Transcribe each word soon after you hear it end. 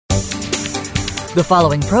The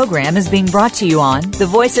following program is being brought to you on the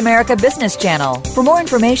Voice America Business Channel. For more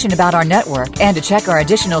information about our network and to check our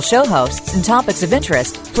additional show hosts and topics of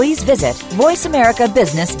interest, please visit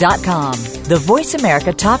voiceamericabusiness.com. The Voice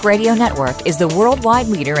America Talk Radio Network is the worldwide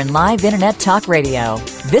leader in live Internet talk radio.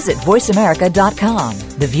 Visit voiceamerica.com.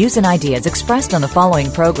 The views and ideas expressed on the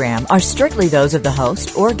following program are strictly those of the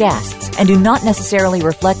host or guests and do not necessarily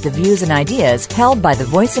reflect the views and ideas held by the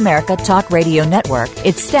Voice America Talk Radio Network,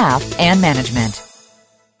 its staff, and management.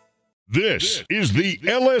 This is the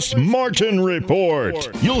Ellis Martin Report.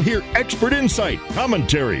 You'll hear expert insight,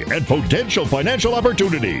 commentary, and potential financial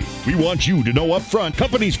opportunity. We want you to know up front,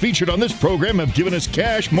 companies featured on this program have given us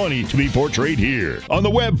cash money to be portrayed here. On the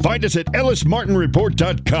web, find us at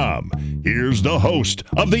ellismartinreport.com. Here's the host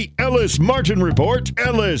of the Ellis Martin Report,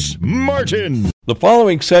 Ellis Martin. The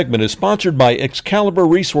following segment is sponsored by Excalibur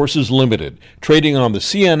Resources Limited, trading on the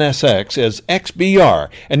CNSX as XBR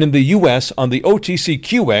and in the U.S. on the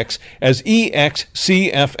OTCQX as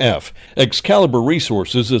EXCFF. Excalibur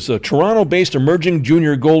Resources is a Toronto-based emerging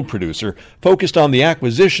junior gold producer focused on the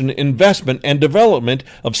acquisition, investment, and development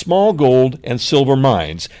of small gold and silver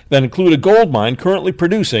mines that include a gold mine currently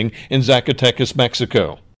producing in Zacatecas,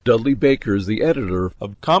 Mexico. Dudley Baker is the editor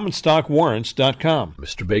of CommonStockWarrants.com.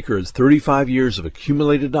 Mr. Baker has 35 years of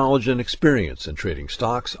accumulated knowledge and experience in trading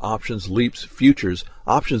stocks, options, leaps, futures,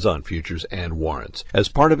 options on futures, and warrants. As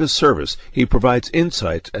part of his service, he provides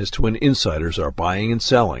insights as to when insiders are buying and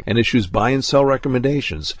selling and issues buy and sell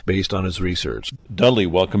recommendations based on his research. Dudley,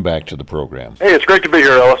 welcome back to the program. Hey, it's great to be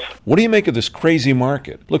here, Ellis. What do you make of this crazy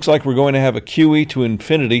market? Looks like we're going to have a QE to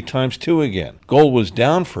infinity times 2 again. Gold was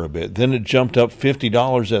down for a bit, then it jumped up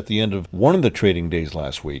 $50 at the end of one of the trading days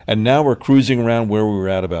last week, and now we're cruising around where we were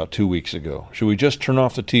at about 2 weeks ago. Should we just turn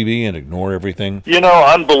off the TV and ignore everything? You know,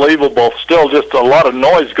 unbelievable. Still just a lot of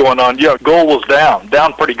noise going on. Yeah, gold was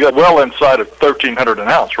down pretty good, well inside of $1,300 an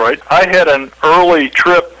ounce, right? I had an early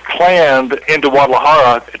trip planned into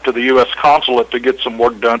Guadalajara to the U.S. consulate to get some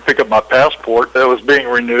work done, pick up my passport that was being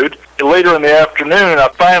renewed. Later in the afternoon, I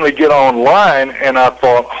finally get online, and I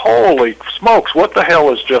thought, holy smokes, what the hell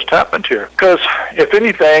has just happened here? Because, if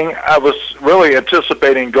anything, I was really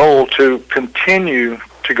anticipating gold to continue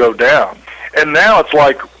to go down. And now it's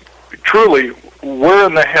like, truly, where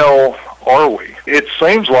in the hell are we? It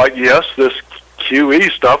seems like, yes, this QE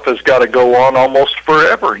stuff has got to go on almost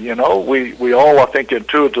forever. You know, we all, I think,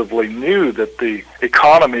 intuitively knew that the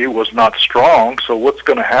economy was not strong, so what's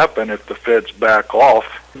going to happen if the Feds back off?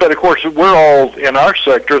 But, of course, we're all in our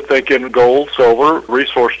sector thinking gold, silver,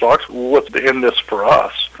 resource stocks, what's in this for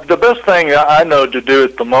us? The best thing I know to do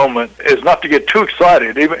at the moment is not to get too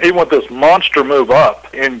excited, even with this monster move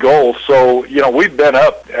up in gold. So, you know, we've been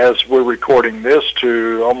up, as we're recording this,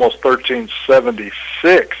 to almost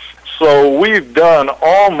 1376. So we've done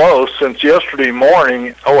almost, since yesterday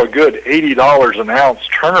morning, a good $80 an ounce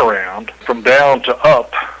turnaround from down to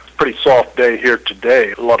up. Pretty soft day here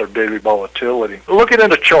today, a lot of daily volatility. Looking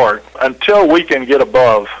at a chart, until we can get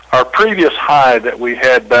above our previous high that we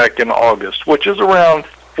had back in August, which is around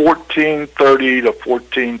 1430 to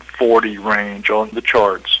 1440 range on the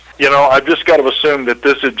charts. You know, I've just got to assume that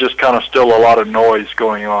this is just kind of still a lot of noise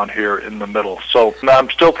going on here in the middle. So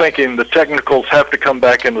I'm still thinking the technicals have to come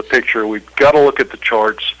back in the picture. We've got to look at the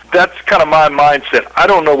charts. That's kind of my mindset. I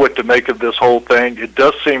don't know what to make of this whole thing. It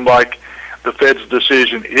does seem like the Fed's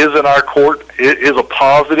decision is in our court. It is a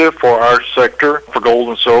positive for our sector, for gold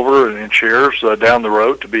and silver and shares down the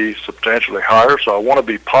road to be substantially higher. So I want to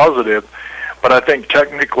be positive. But I think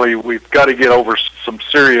technically we've got to get over some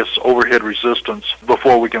serious overhead resistance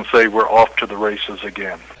before we can say we're off to the races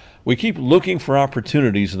again. We keep looking for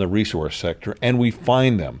opportunities in the resource sector, and we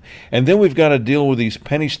find them. And then we've got to deal with these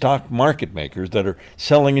penny stock market makers that are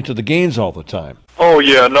selling into the gains all the time. Oh,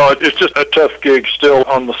 yeah, no, it's just a tough gig still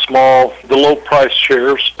on the low-price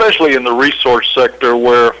shares, especially in the resource sector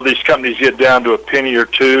where these companies get down to a penny or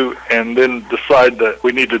two and then decide that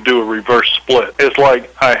we need to do a reverse split. It's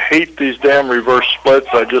like, I hate these damn reverse splits.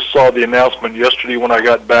 I just saw the announcement yesterday when I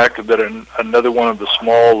got back that another one of the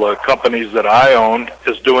small companies that I own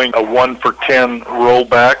is doing a 1-for-10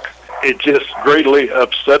 rollback. It just greatly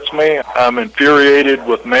upsets me. I'm infuriated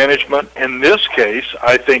with management. In this case,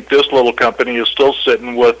 I think this little company is still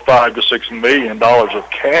sitting with $5 to $6 million of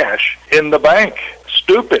cash in the bank.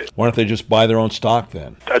 Stupid. Why don't they just buy their own stock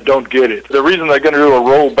then? I don't get it. The reason they're going to do a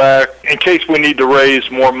rollback, in case we need to raise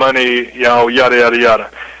more money, you know, yada, yada, yada.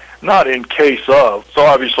 not in case of. So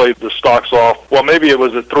obviously the stock's off. Well, maybe it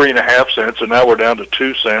was at 3.5 cents, and now we're down to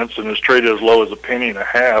 2 cents, and it's traded as low as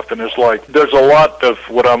 1.50. And it's like there's a lot of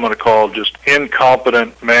what I'm going to call just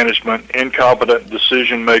incompetent management, incompetent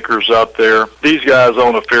decision makers out there. These guys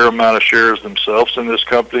own a fair amount of shares themselves in this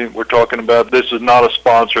company we're talking about. This is not a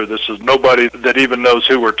sponsor. This is nobody that even knows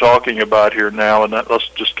who we're talking about here now, and let's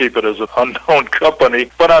just keep it as an unknown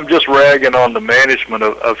company. But I'm just ragging on the management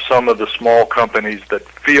of some of the small companies that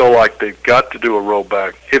feel like they've got to do a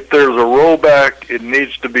rollback. If there's a rollback, it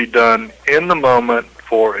needs to be done in the moment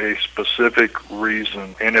for a specific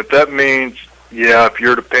reason. And if that means, if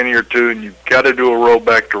you're at a penny or two and you've got to do a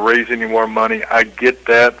rollback to raise any more money, I get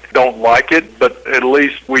that. Don't like it, but at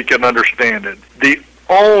least we can understand it. The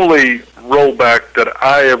only rollback that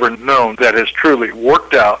I ever known that has truly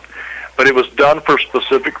worked out, but it was done for a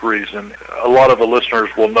specific reason. A lot of the listeners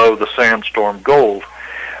will know the Sandstorm Gold.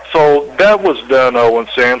 So that was done when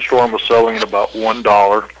Sandstorm was selling at about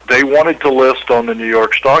 $1. They wanted to list on the New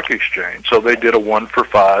York Stock Exchange, so they did a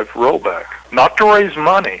 1-for-5 rollback. Not to raise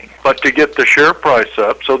money, but to get the share price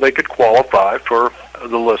up so they could qualify for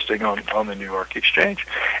the listing on the New York Exchange.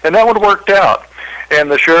 And that one worked out.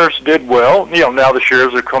 And the shares did well. Now the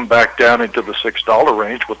shares have come back down into the $6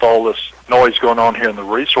 range with all this noise going on here in the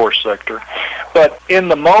resource sector. But in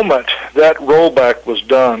the moment, that rollback was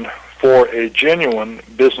done for a genuine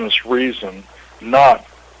business reason, not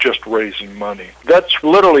just raising money. That's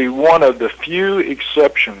literally one of the few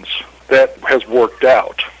exceptions that has worked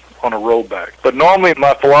out on a rollback. But normally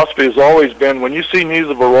my philosophy has always been, when you see news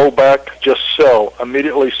of a rollback, just sell.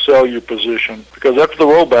 Immediately sell your position, because after the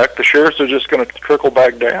rollback, the shares are just going to trickle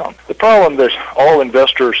back down. The problem that all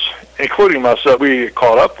investors, including myself, we get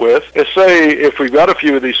caught up with is, say, if we've got a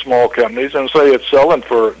few of these small companies and say it's selling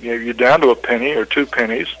for, you're down to a penny or 2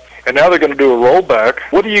 pennies, and now they're going to do a rollback,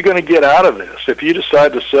 what are you going to get out of this? If you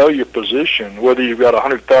decide to sell your position, whether you've got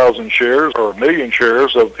 100,000 shares or 1 million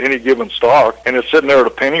shares of any given stock, and it's sitting there at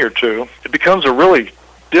a penny or two, it becomes a really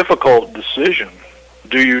difficult decision.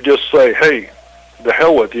 Do you just say, hey, the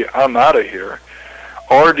hell with you, I'm out of here?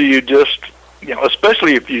 Or do you just,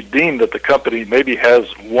 especially if you deem that the company maybe has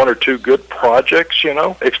 1 or 2 good projects,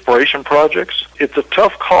 exploration projects, it's a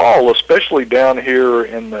tough call, especially down here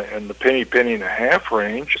in the penny and a half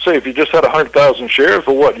range. Say if you just had 100,000 shares,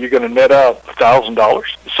 well, what, you're going to net out $1,000?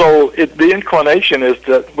 So the inclination is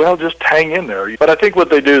that, well, just hang in there. But I think what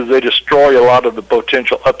they do is they destroy a lot of the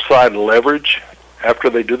potential upside leverage after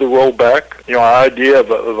they do the rollback. Our idea of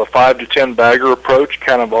a 5 to 10 bagger approach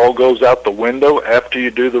kind of all goes out the window after you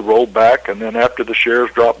do the rollback, and then after the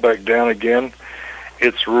shares drop back down again.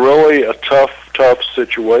 It's really a tough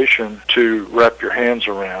situation to wrap your hands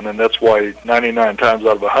around, and that's why 99 times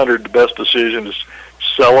out of 100, the best decision is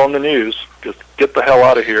sell on the news, just get the hell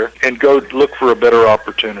out of here, and go look for a better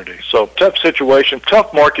opportunity. So tough situation,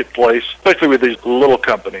 tough marketplace, especially with these little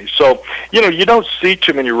companies. So, you don't see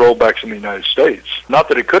too many rollbacks in the United States. Not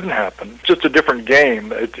that it couldn't happen. It's just a different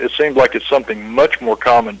game. It seems like it's something much more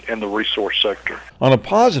common in the resource sector. On a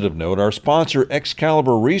positive note, our sponsor,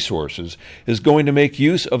 Excalibur Resources, is going to make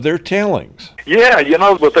use of their tailings. Yeah,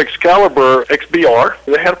 with Excalibur, XBR,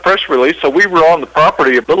 they had a press release. So we were on the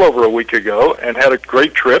property a little over a week ago and had a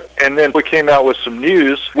great trip. And then we came out with some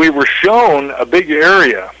news. We were shown a big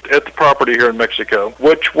area at the property here in Mexico,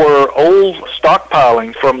 which were old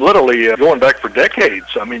stockpiling from literally going back for decades.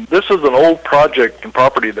 I mean, this is an old project and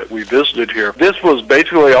property that we visited here. This was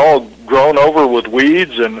basically all grown over with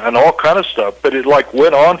weeds and all kind of stuff, but it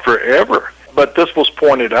went on forever. But this was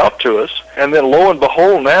pointed out to us, and then lo and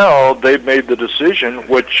behold, now they've made the decision,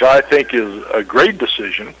 which I think is a great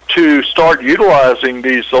decision, to start utilizing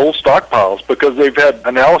these old stockpiles, because they've had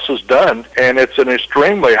analysis done, and it's an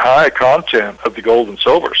extremely high content of the gold and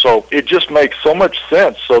silver. So it just makes so much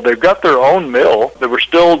sense. So they've got their own mill. They were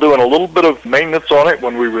still doing a little bit of maintenance on it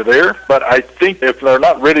when we were there, but I think if they're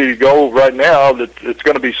not ready to go right now, that it's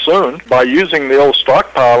going to be soon. By using the old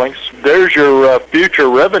stockpilings, there's your future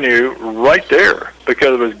revenue right there,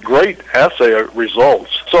 because of his great assay results.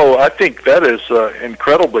 So I think that is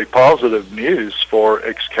incredibly positive news for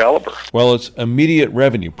Excalibur. Well, it's immediate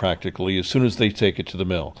revenue practically as soon as they take it to the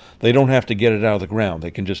mill. They don't have to get it out of the ground. They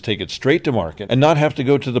can just take it straight to market and not have to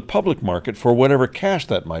go to the public market for whatever cash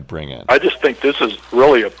that might bring in. I just think this is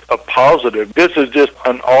really a positive. This is just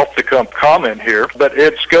an off-the-cuff comment here, but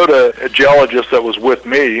Ed Skoda, a geologist that was with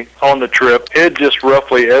me on the trip, Ed just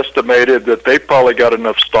roughly estimated that they probably got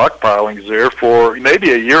enough stockpilings there for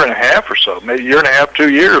maybe a year and a half or so, maybe a year and a half,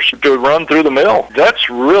 2 years to run through the mill. That's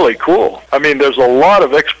really cool. I mean, there's a lot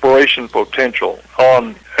of exploration potential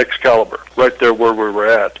on Excalibur, right there where we were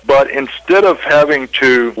at. But instead of having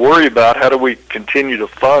to worry about how do we continue to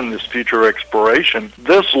fund this future exploration,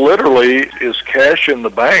 this literally is cash in the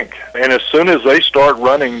bank. And as soon as they start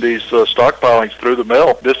running these stockpilings through the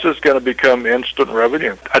mill, this is going to become instant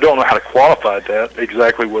revenue. I don't know how to quantify that,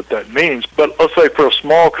 exactly what that means, but let's say for a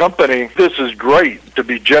small company, this is great to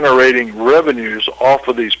be generating revenues off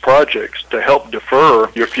of these projects to help defer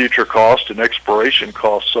your future costs and exploration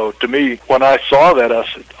costs. So to me, when I saw that, I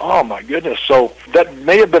said, oh my goodness. So that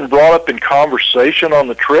may have been brought up in conversation on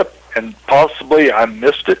the trip, and possibly I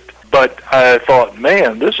missed it. But I thought,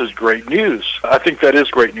 man, this is great news. I think that is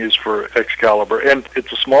great news for Excalibur. And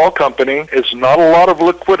it's a small company. It's not a lot of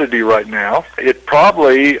liquidity right now. It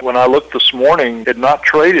probably, when I looked this morning, had not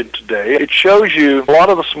traded today. It shows you a lot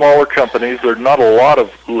of the smaller companies, there's not a lot of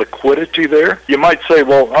liquidity there. You might say,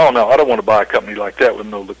 well, oh no, I don't want to buy a company like that with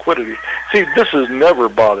no liquidity. See, this has never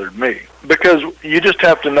bothered me, because you just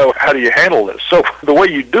have to know how do you handle this. So the way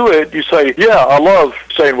you do it, you say, yeah, I love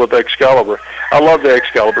saying with Excalibur, I love the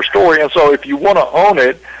Excalibur story. And so if you want to own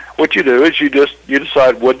it, what you do is you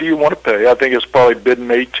decide what do you want to pay. I think it's probably bidding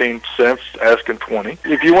 18 cents, asking 20.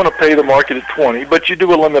 If you want to pay the market at 20, but you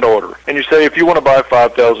do a limit order. And you say if you want to buy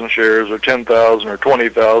 5,000 shares or 10,000 or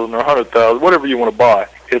 20,000 or 100,000, whatever you want to buy,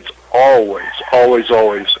 it's always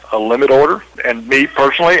a limit order. And me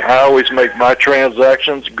personally, I always make my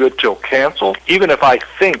transactions good till canceled. Even if I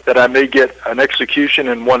think that I may get an execution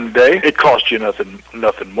in one day, it costs you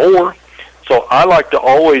nothing more. So I like to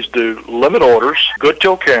always do limit orders, good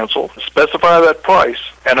till canceled, specify that price,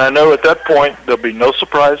 and I know at that point there'll be no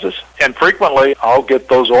surprises, and frequently I'll get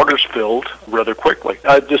those orders filled rather quickly.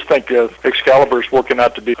 I just think Excalibur is working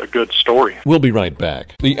out to be a good story. We'll be right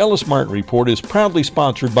back. The Ellis Martin Report is proudly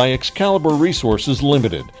sponsored by Excalibur Resources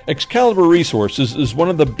Limited. Excalibur Resources is one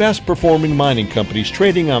of the best performing mining companies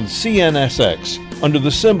trading on CNSX under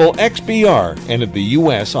the symbol XBR, and in the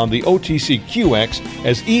U.S. on the OTCQX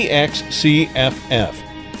as EXCFF.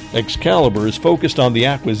 Excalibur is focused on the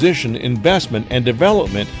acquisition, investment, and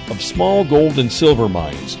development of small gold and silver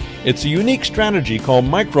mines. It's a unique strategy called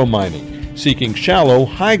micromining, seeking shallow,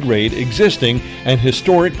 high-grade, existing, and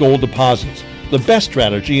historic gold deposits, the best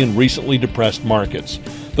strategy in recently depressed markets.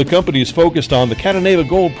 The company is focused on the Cataneva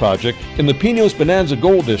Gold Project in the Pinos Bonanza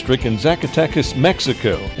Gold District in Zacatecas,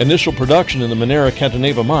 Mexico. Initial production in the Minera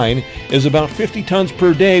Cataneva mine is about 50 tons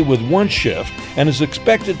per day with one shift and is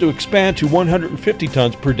expected to expand to 150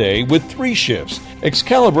 tons per day with 3 shifts.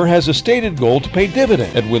 Excalibur has a stated goal to pay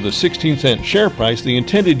dividend, and with a 16-cent share price, the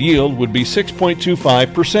intended yield would be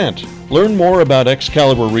 6.25%. Learn more about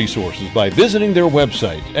Excalibur Resources by visiting their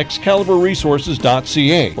website,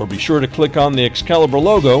 excaliburresources.ca, or be sure to click on the Excalibur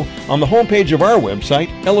logo on the homepage of our website,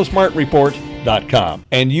 ellismartinreport.com.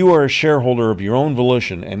 And you are a shareholder of your own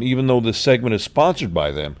volition, and even though this segment is sponsored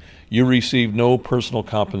by them, you receive no personal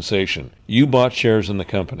compensation. You bought shares in the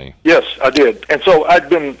company. Yes, I did. And so I'd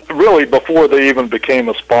been, really before they even became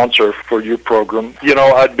a sponsor for your program,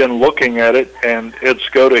 I'd been looking at it, and it's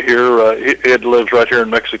go to here. It lives right here in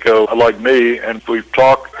Mexico, like me, and we've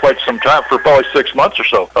talked quite some time, for probably 6 months or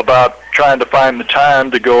so, about trying to find the time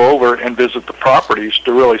to go over and visit the properties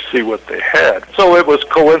to really see what they had. So it was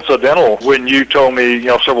coincidental when you told me,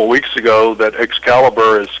 several weeks ago that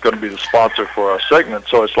Excalibur is going to be the sponsor for our segment.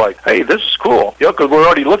 So it's like, hey, this is cool. Because we're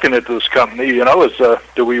already looking at this company,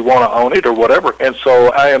 do we want to own it or whatever? And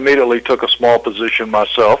so I immediately took a small position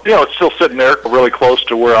myself. It's still sitting there really close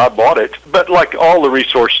to where I bought it. But like all the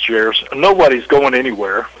resource shares, nobody's going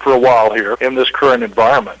anywhere for a while here in this current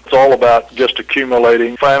environment. It's all about just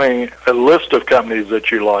accumulating, finding a list of companies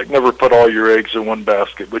that you like. Never put all your eggs in one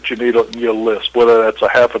basket, but you need a list, whether that's a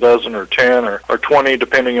half a dozen or 10 or 20,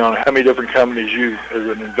 depending on how many different companies you, as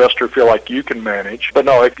an investor, feel like you can manage. But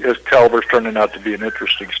no, Excalibur's turning out to be an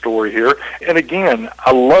interesting story here. And again,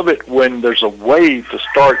 I love it when there's a way to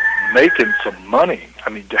start making some money.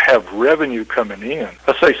 To have revenue coming in.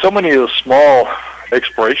 I say so many of the small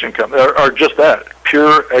exploration companies are just that,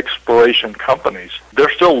 pure exploration companies. They're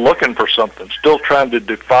still looking for something, still trying to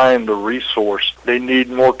define the resource. They need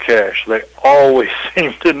more cash. They always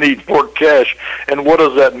seem to need more cash. And what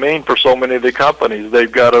does that mean for so many of the companies? They've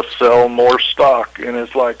got to sell more stock. And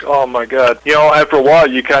it's like, oh my God. After a while,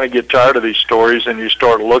 you kind of get tired of these stories, and you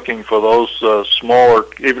start looking for those smaller,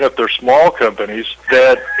 even if they're small companies,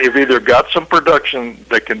 that have either got some production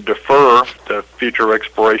that can defer the future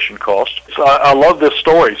exploration costs. So I love this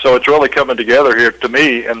story. So it's really coming together here to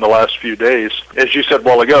me in the last few days. As you said a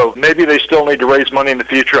while ago, maybe they still need to raise money in the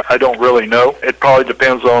future. I don't really know. It probably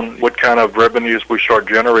depends on what kind of revenues we start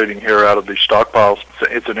generating here out of these stockpiles.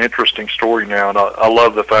 It's an interesting story now, and I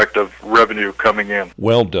love the fact of revenue coming in.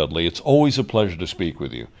 Well, Dudley, it's always a pleasure to speak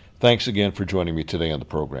with you. Thanks again for joining me today on the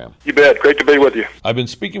program. You bet. Great to be with you. I've been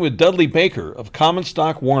speaking with Dudley Baker of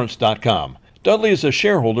CommonStockWarrants.com. Dudley is a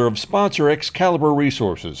shareholder of sponsor Excalibur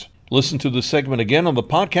Resources. Listen to the segment again on the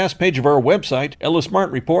podcast page of our website,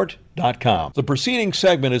 ellismartinreport.com. The preceding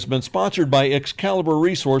segment has been sponsored by Excalibur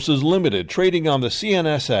Resources Limited, trading on the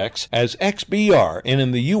CNSX as XBR and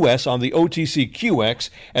in the U.S. on the OTCQX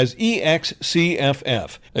as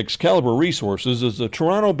EXCFF. Excalibur Resources is a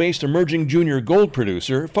Toronto-based emerging junior gold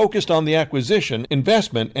producer focused on the acquisition,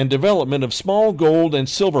 investment, and development of small gold and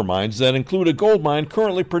silver mines that include a gold mine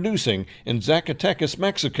currently producing in Zacatecas,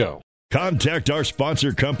 Mexico. Contact our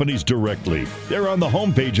sponsor companies directly. They're on the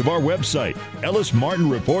homepage of our website,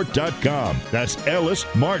 ellismartinreport.com. That's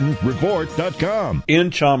ellismartinreport.com.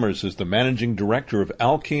 Ian Chalmers is the managing director of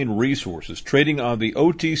Alkane Resources, trading on the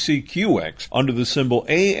OTCQX under the symbol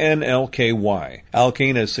ANLKY.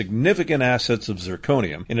 Alkane has significant assets of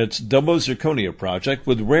zirconium in its Dubbo Zirconia project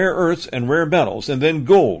with rare earths and rare metals, and then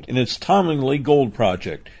gold in its Tomingley Gold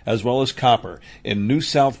project, as well as copper in New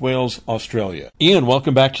South Wales, Australia. Ian,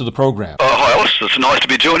 welcome back to the program. Hi, Ellis. It's nice to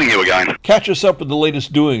be joining you again. Catch us up with the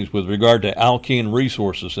latest doings with regard to Alkane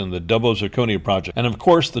Resources and the Dubbo Zirconia project, and of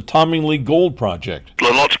course the Tomingley Gold project. A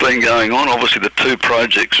lot's been going on. Obviously the two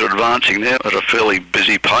projects are advancing now at a fairly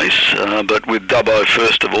busy pace, but with Dubbo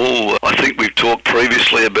first of all, I think we've talked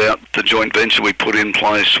previously about the joint venture we put in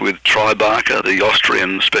place with Tribarca, the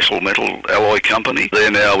Austrian special metal alloy company. There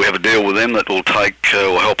now we have a deal with them that will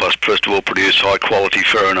help us first of all produce high quality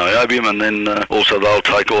ferroniobium, and then also they'll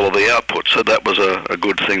take all of the output. So that was a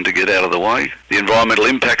good thing to get out of the way. The environmental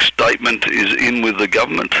impact statement is in with the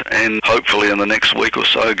government, and hopefully in the next week or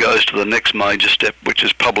so goes to the next major step, which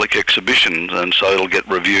is public exhibitions, and so it'll get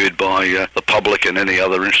reviewed by the public and any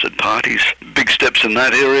other interested parties. Big steps in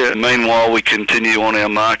that area. Meanwhile, we continue on our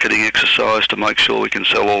marketing exercise to make sure we can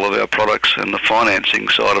sell all of our products, and the financing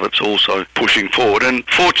side of it's also pushing forward. And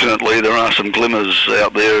fortunately, there are some glimmers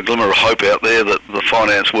out there, a glimmer of hope out there that the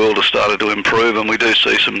finance world has started to improve, and we do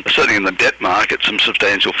see some, certainly in the debt market, some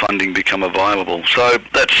substantial funding become available. So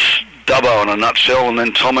that's Dubbo in a nutshell, and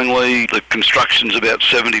then Tomingley, the construction's about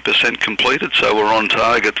 70% completed, so we're on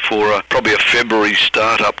target for probably a February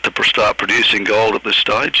start-up to start producing gold at this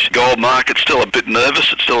stage. Gold market's still a bit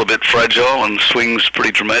nervous, it's still a bit fragile and swings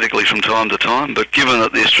pretty dramatically from time to time, but given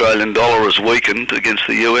that the Australian dollar has weakened against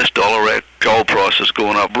the US dollar, our gold price has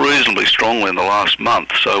gone up reasonably strongly in the last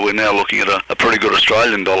month, so we're now looking at a pretty good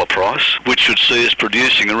Australian dollar price, which should see us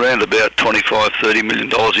producing around about $25-30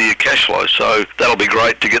 million a year cash flow, so that'll be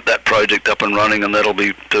great to get that project up and running, and that'll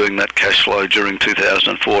be doing that cash flow during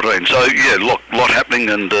 2014. So yeah, lot happening,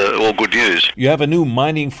 and all good news. You have a new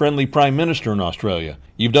mining-friendly Prime Minister in Australia.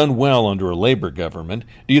 You've done well under a Labour government.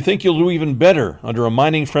 Do you think you'll do even better under a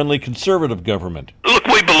mining-friendly Conservative government? Look,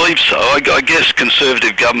 we believe so. I guess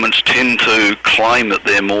Conservative governments tend to claim that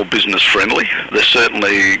they're more business-friendly. They're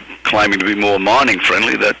certainly claiming to be more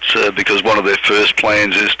mining-friendly. That's because one of their first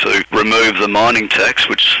plans is to remove the mining tax,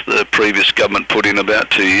 which the previous government put in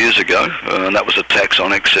about 2 years ago, and that was a tax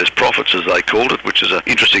on excess profits, as they called it, which is an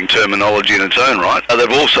interesting terminology in its own right.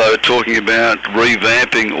 They've also talking about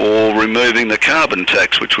revamping or removing the carbon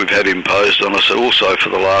tax, which we've had imposed on us also for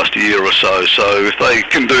the last year or so. So if they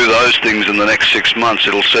can do those things in the next 6 months,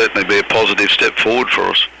 it'll certainly be a positive step forward for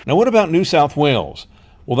us. Now, what about New South Wales?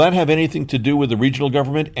 Will that have anything to do with the regional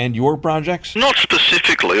government and your projects? Not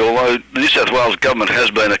specifically, although the New South Wales government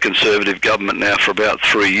has been a Conservative government now for about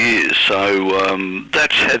 3 years, so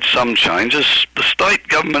that's had some changes. The state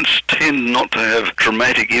governments tend not to have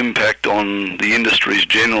dramatic impact on the industries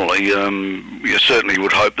generally. You certainly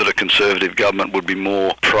would hope that a Conservative government would be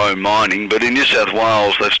more pro-mining, but in New South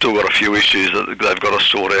Wales they've still got a few issues that they've got to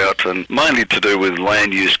sort out, and mainly to do with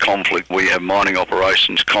land use conflict. We have mining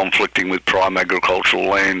operations conflicting with prime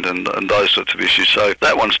agricultural land and those sorts of issues. So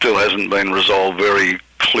that one still hasn't been resolved very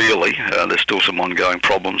clearly. There's still some ongoing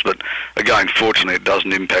problems, but again, fortunately, it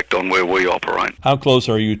doesn't impact on where we operate. How close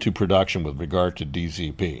are you to production with regard to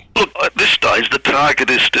DZP? Look, at this stage, the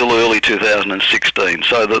target is still early 2016,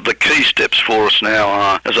 so the key steps for us now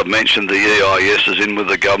are, as I've mentioned, the EIS is in with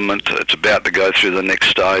the government. It's about to go through the next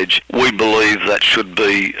stage. We believe that should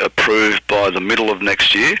be approved by the middle of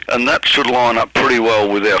next year, and that should line up pretty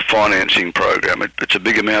well with our financing program. It's a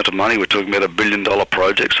big amount of money. We're talking about $1 billion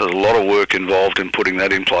project, so there's a lot of work involved in putting that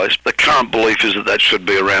that in place. The current belief is that that should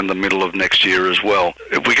be around the middle of next year as well.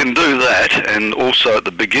 If we can do that, and also at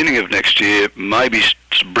the beginning of next year, maybe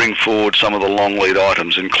bring forward some of the long lead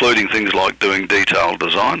items, including things like doing detailed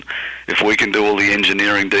design. If we can do all the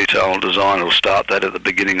engineering detailed design, we'll start that at the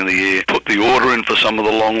beginning of the year. Put the order in for some of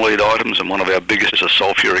the long lead items, and one of our biggest is a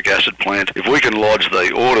sulfuric acid plant. If we can lodge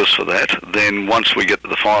the orders for that, then once we get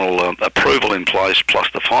the final approval in place plus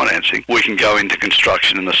the financing, we can go into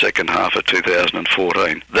construction in the second half of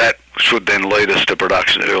 2014. That should then lead us to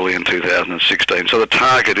production early in 2016. So the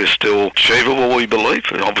target is still achievable, we believe.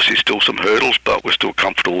 Obviously still some hurdles, but we're still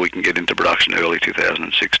comfortable we can get into production early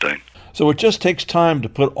 2016. So it just takes time to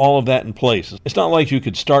put all of that in place. It's not like you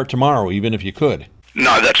could start tomorrow, even if you could.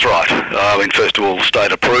 No, that's right. First of all,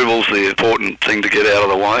 state approval's the important thing to get out of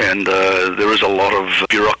the way, and there is a lot of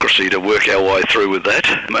bureaucracy to work our way through with that,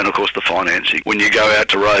 and of course the financing. When you go out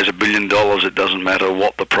to raise $1 billion, it doesn't matter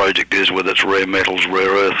what the project is, whether it's rare metals,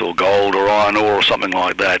 rare earth, or gold, or iron ore, or something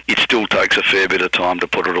like that. It still takes a fair bit of time to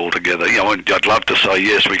put it all together. I'd love to say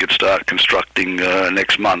yes, we could start constructing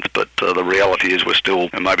next month, but the reality is we're still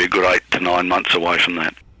maybe a good 8 to 9 months away from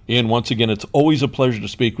that. Ian, once again, it's always a pleasure to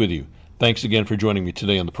speak with you. Thanks again for joining me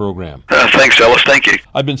today on the program. Thanks, Ellis. Thank you.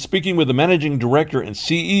 I've been speaking with the Managing Director and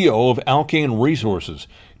CEO of Alkane Resources,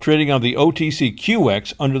 trading on the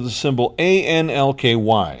OTCQX under the symbol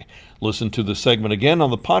ANLKY. Listen to the segment again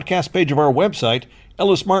on the podcast page of our website,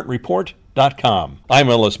 ellismartinreport.com. I'm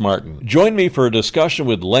Ellis Martin. Join me for a discussion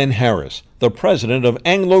with Len Harris, the president of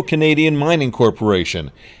Anglo-Canadian Mining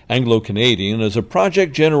Corporation. Anglo-Canadian is a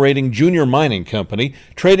project-generating junior mining company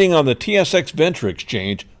trading on the TSX Venture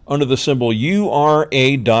Exchange under the symbol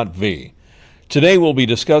URA.V. Today we'll be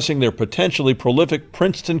discussing their potentially prolific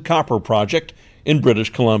Princeton copper project in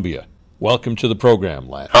British Columbia. Welcome to the program,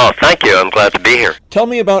 Len. Oh, thank you. I'm glad to be here. Tell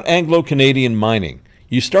me about Anglo-Canadian Mining.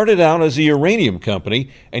 You started out as a uranium company,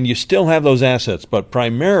 and you still have those assets, but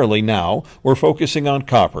primarily now we're focusing on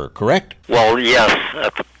copper, correct? Well, yes.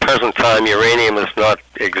 At the present time, uranium is not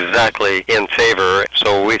exactly in favor,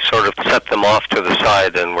 so we sort of set them off to the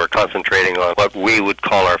side, and we're concentrating on what we would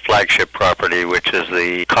call our flagship property, which is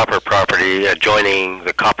the copper property adjoining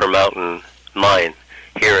the Copper Mountain mine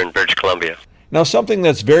here in British Columbia. Now, something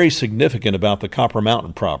that's very significant about the Copper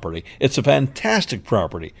Mountain property, it's a fantastic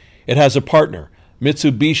property. It has a partner,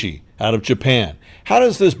 Mitsubishi, out of Japan. How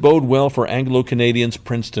does this bode well for Anglo-Canadian's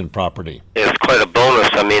Princeton property? It's quite a bonus.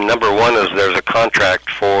 Number one is there's a contract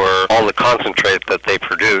for all the concentrate that they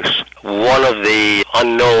produce. One of the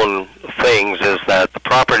unknown things is that the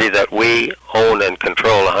property that we own and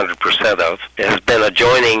control 100% of has been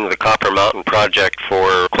adjoining the Copper Mountain project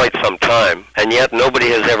for quite some time, and yet nobody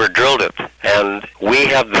has ever drilled it. And we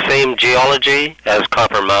have the same geology as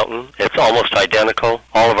Copper Mountain. It's almost identical.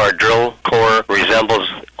 All of our drill core resembles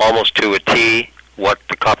almost to a T what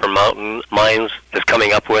the Copper Mountain mines is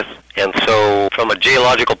coming up with. And so from a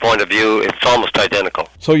geological point of view, it's almost identical.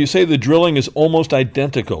 So you say the drilling is almost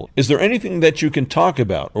identical. Is there anything that you can talk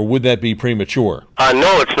about, or would that be premature?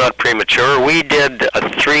 No, it's not premature. We did a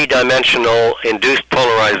three-dimensional induced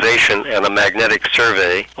polarization and a magnetic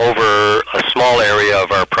survey over a small area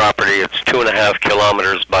of our property. It's 2.5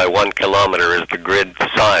 kilometers by 1 kilometer is the grid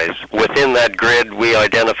size. Within that grid, we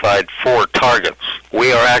identified 4 targets.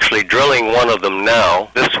 We are actually drilling one of them now.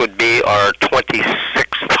 This would be our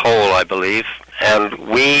 26th hole, I believe, and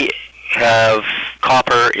we have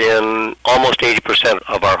copper in almost 80%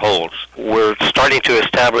 of our holes. We're starting to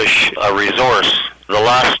establish a resource. The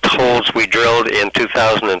last holes we drilled in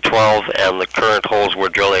 2012 and the current holes we're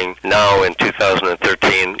drilling now in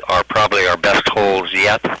 2013 are probably our best holes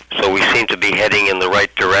yet, so we seem to be heading in the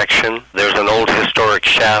right direction. There's an old historic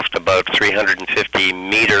shaft about 350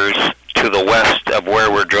 meters to the west of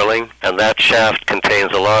where we're drilling, and that shaft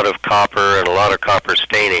contains a lot of copper and a lot of copper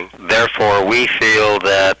staining. Therefore, we feel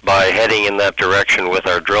that by heading in that direction with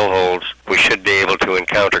our drill holes, we should be able to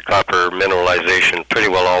encounter copper mineralization pretty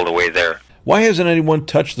well all the way there. Why hasn't anyone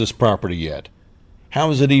touched this property yet? How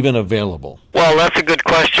is it even available? Well, that's a good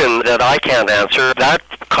question that I can't answer. That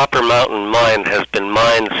Copper Mountain mine has been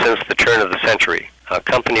mined since the turn of the century. A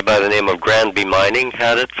company by the name of Granby Mining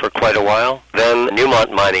had it for quite a while. Then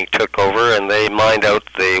Newmont Mining took over, and they mined out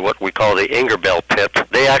what we call the Ingerbell pit.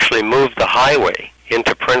 They actually moved the highway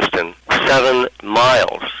into Princeton 7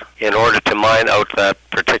 miles in order to mine out that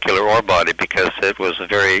particular ore body because it was a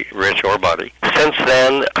very rich ore body. Since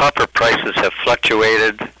then, copper prices have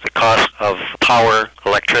fluctuated. The cost of power,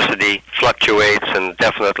 electricity fluctuates and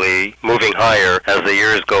definitely moving higher as the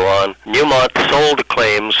years go on. Newmont sold the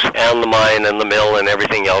claims and the mine and the mill and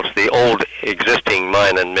everything else, the old existing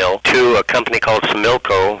mine and mill, to a company called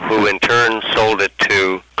Similco, who in turn sold it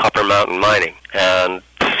to Copper Mountain Mining. And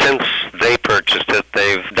since they purchased it,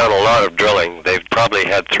 they've done a lot of drilling. They've probably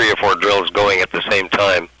had 3 or 4 drills going at the same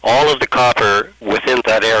time. All of the copper within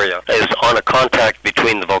that area is on a contact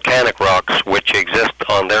between the volcanic rocks, which exist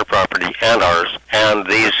on their property and ours, and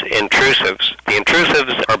these intrusives. The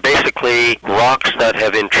intrusives are basically rocks that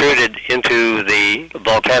have intruded into the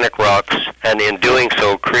volcanic rocks, and in doing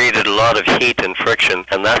so created a lot of heat and friction,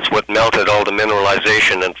 and that's what melted all the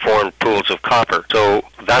mineralization and formed pools of copper. So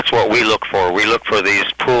that's what we look for. We look for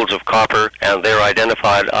these pools of copper, and they're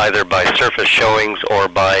identified either by surface showings or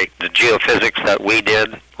by the geophysics that we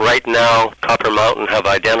did. Right now, Copper Mountain have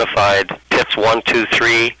identified pits 1, 2,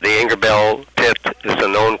 3. The Ingerbell pit is a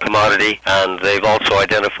known commodity, and they've also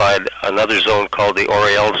identified another zone called the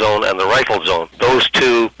Oriel zone and the Rifle zone. Those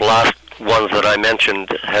 2 last ones that I mentioned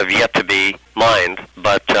have yet to be mined,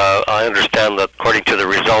 but I understand that according to the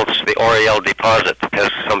results, the Oriel deposit has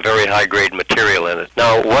some very high-grade material in it.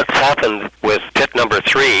 Now, what's happened with pit number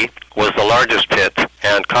 3 was the largest pit,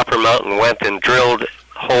 and Copper Mountain went and drilled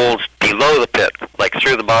holes below the pit, like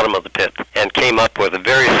through the bottom of the pit, and came up with a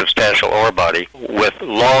very substantial ore body with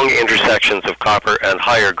long intersections of copper and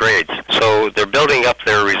higher grades. So they're building up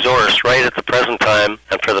their resource right at the present time,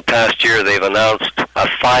 and for the past year they've announced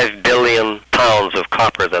 5 billion pounds of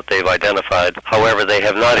copper that they've identified. However, they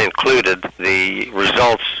have not included the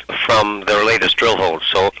results from their latest drill holes.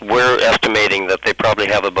 So we're estimating that they probably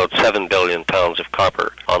have about 7 billion pounds of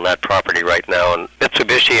copper on that property right now. And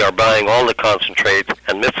Mitsubishi are buying all the concentrate,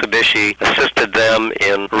 and Mitsubishi assisted them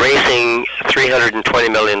in raising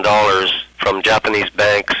 $320 million from Japanese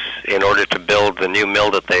banks in order to build the new mill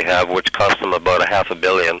that they have, which cost them about $500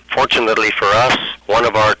 million. Fortunately for us, one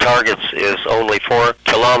of our targets is only 4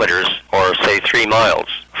 kilometers, or say 3 miles,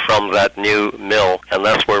 from that new mill, and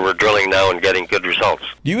that's where we're drilling now and getting good results.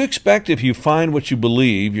 Do you expect, if you find what you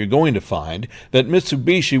believe you're going to find, that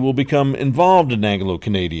Mitsubishi will become involved in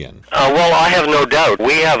Anglo-Canadian? Well, I have no doubt.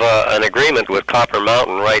 We have an agreement with Copper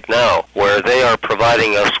Mountain right now where they are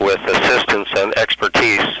providing us with assistance and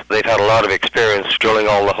expertise. They've had a lot of experience drilling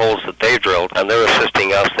all the holes that they've drilled, and they're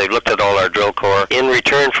assisting us. They've looked at all our drill core. In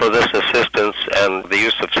return for this assistance and the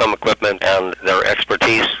use of some equipment and their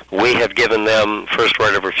expertise, we have given them first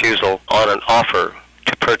right of refusal on an offer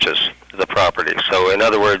to purchase the property. So in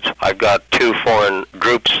other words, I've got 2 foreign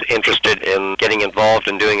groups interested in getting involved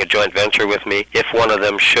in doing a joint venture with me. If one of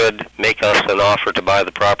them should make us an offer to buy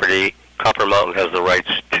the property, Copper Mountain has the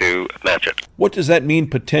rights to match it. What does that mean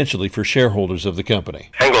potentially for shareholders of the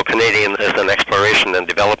company? Anglo-Canadian is an exploration and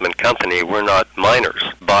development company. We're not miners.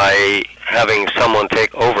 By having someone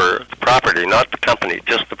take over the property, not the company,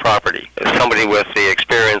 just the property, somebody with the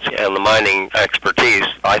experience and the mining expertise,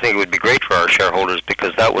 I think it would be great for our shareholders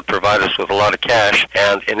because that would provide us with a lot of cash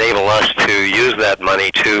and enable us to use that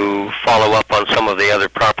money to follow up on some of the other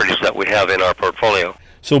properties that we have in our portfolio.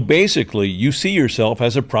 So basically, you see yourself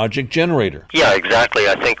as a project generator. Yeah, exactly.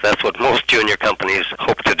 I think that's what most junior companies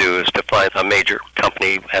hope to do, is to find a major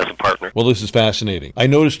company as a partner. Well, this is fascinating. I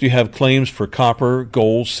noticed you have claims for copper,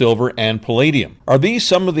 gold, silver, and palladium. Are these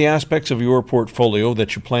some of the aspects of your portfolio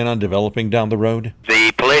that you plan on developing down the road?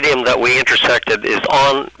 The palladium that we intersected is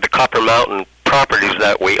on the Copper Mountain properties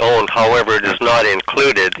that we own. However, it is not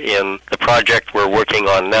included in the project we're working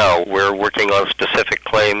on now. We're working on specific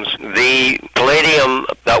claims. The palladium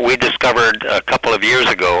that we discovered a couple of years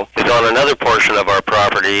ago is on another portion of our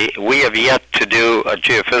property. We have yet to do a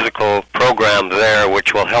geophysical program there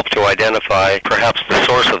which will help to identify perhaps the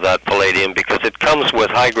source of that palladium, because it comes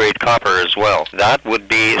with high-grade copper as well. That would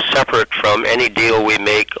be separate from any deal we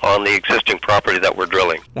make on the existing property that we're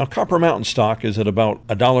drilling. Now, Copper Mountain stock is at about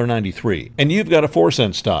 $1.93, and you've got a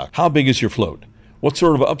 4-cent stock. How big is your float? What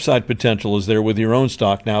sort of upside potential is there with your own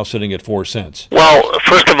stock now sitting at 4 cents? Well,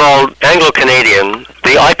 first of all, Anglo-Canadian,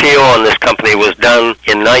 the IPO on this company was done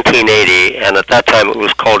in 1980, and at that time it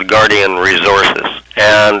was called Guardian Resources.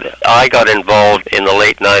 And I got involved in the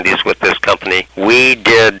late 90s with this company. We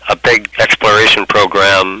did a big exploration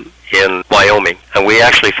program in Wyoming, and we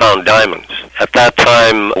actually found diamonds. At that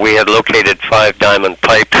time, we had located 5 diamond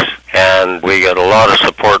pipes, and we got a lot of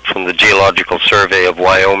support from the Geological Survey of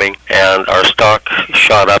Wyoming, and our stock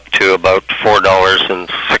shot up to about $4.65,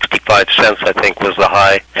 I think was the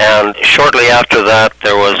high. And shortly after that,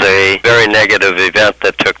 there was a very negative event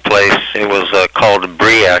that took place called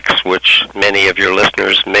Briex, which many of your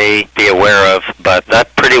listeners may be aware of, but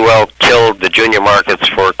that pretty well killed the junior markets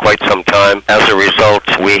for quite some time. As a result,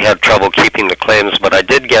 we had trouble keeping the claims, but I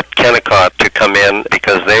did get Kennecott to come in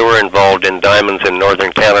because they were involved in diamonds in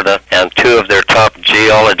northern Canada, and two of their top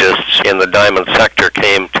geologists in the diamond sector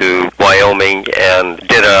came to Wyoming and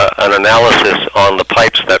did an analysis on the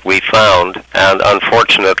pipes that we found, and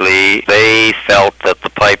unfortunately they felt that the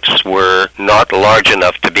pipes were not large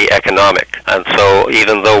enough to be economic. And so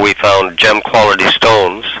even though we found gem quality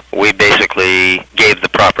stones, we basically gave the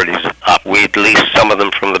properties up. We leased some of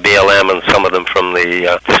them from the BLM and some of them from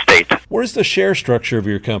the state. Where's the share structure of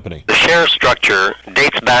your company? The share structure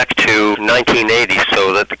dates back to 1980,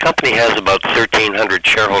 so that the company has about 1,300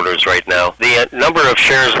 shareholders right now. The number of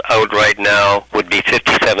shares out right now would be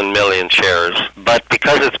 57 million shares, but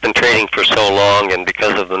because it's been trading for so long and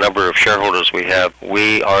because of the number of shareholders we have,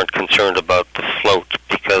 we aren't concerned about the float,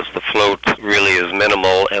 because the float really is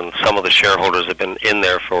minimal and some of the shareholders have been in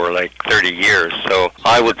there for like 30 years. So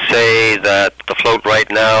I would say that the float right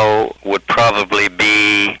now would probably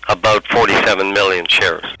be about 47 million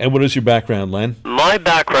shares. And what is your background, Len? My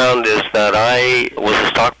background is that I was a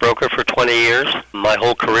stockbroker for 20 years. My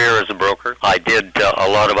whole career as a broker. I did a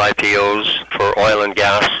lot of IPOs for oil and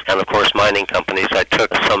gas and, of course, mining companies. I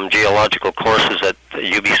took some geological courses at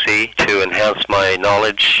UBC to enhance my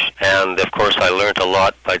knowledge, and, of course, I learned a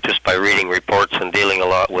lot by reading reports and dealing a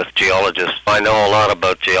lot with geologists. I know a lot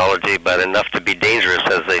about geology, but enough to be dangerous,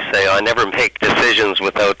 as they say. I never make decisions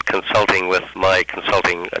without consulting with my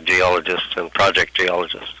consulting geologists and project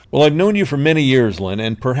geologists. Well, I've known you for many years, Len,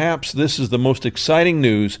 and perhaps this is the most exciting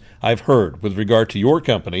news I've heard with regard to your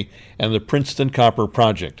company and the Princeton Copper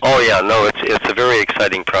Project. Oh, yeah, no, it's a very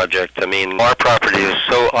exciting project. I mean, our property is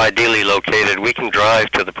so ideally located. We can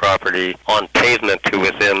drive to the property on pavement to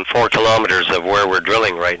within 4 kilometers of where we're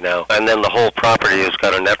drilling right now. And then the whole property has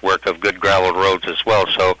got a network of good gravel roads as well.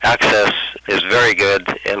 So access is very good,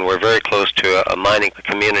 and we're very close to a mining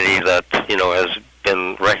community that, has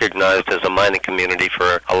been recognized as a mining community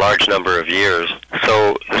for a large number of years.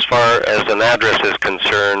 So as far as an address is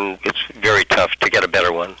concerned, it's very tough to get a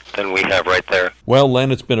better one than we have right there. Well,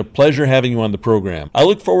 Len, it's been a pleasure having you on the program. I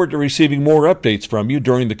look forward to receiving more updates from you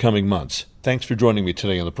during the coming months. Thanks for joining me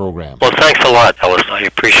today on the program. Well, thanks a lot, Ellis. I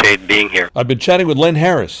appreciate being here. I've been chatting with Len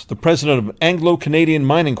Harris, the president of Anglo-Canadian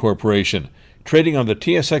Mining Corporation, trading on the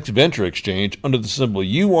TSX Venture Exchange under the symbol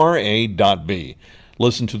URA.B.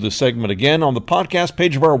 Listen to this segment again on the podcast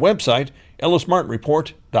page of our website,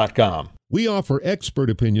 ellismartinreport.com. We offer expert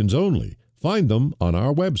opinions only. Find them on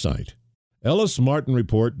our website,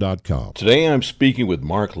 ellismartinreport.com. Today I'm speaking with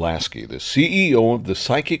Mark Lasky, the CEO of the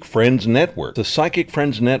Psychic Friends Network. The Psychic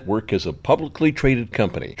Friends Network is a publicly traded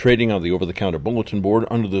company trading on the over-the-counter bulletin board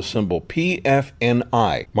under the symbol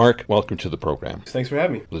PFNI. Mark, welcome to the program. Thanks for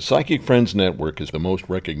having me. The Psychic Friends Network is the most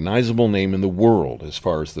recognizable name in the world as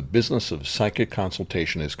far as the business of psychic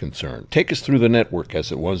consultation is concerned. Take us through the network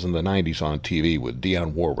as it was in the 90s on TV with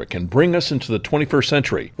Dionne Warwick and bring us into the 21st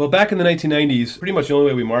century. Well, back in the 1990s, pretty much the only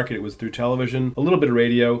way we marketed it was through television, a little bit of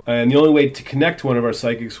radio, and the only way to connect one of our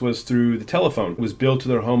psychics was through the telephone. It was billed to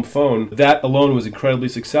their home phone. That alone was incredibly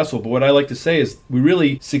successful, but what I like to say is we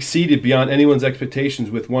really succeeded beyond anyone's expectations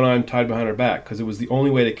with one arm tied behind our back, because it was the only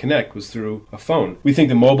way to connect was through a phone. We think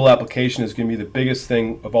the mobile application is going to be the biggest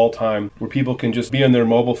thing of all time, where people can just be on their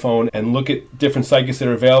mobile phone and look at different psychics that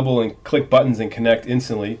are available and click buttons and connect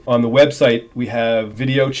instantly. On the website, we have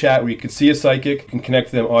video chat where you can see a psychic, you can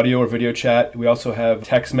connect to them audio or video chat. We also have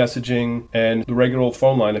text messaging and the regular old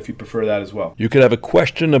phone line if you prefer that as well. You could have a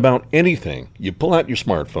question about anything. You pull out your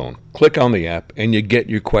smartphone, click on the app, and you get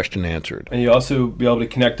your question answered. And you also be able to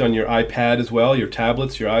connect on your iPad as well, your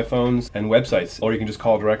tablets, your iPhones, and websites, or you can just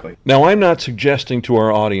call directly. Now, I'm not suggesting to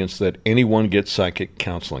our audience that anyone gets psychic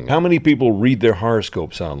counseling. How many people read their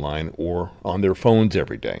horoscopes online or on their phones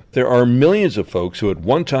every day? There are millions of folks who at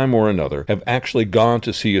one time or another have actually gone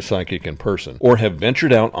to see a psychic in person or have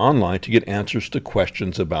ventured out online to get answers to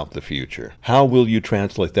questions about the future. How will you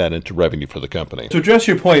translate that into revenue for the company? To address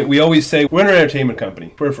your point, we always say we're an entertainment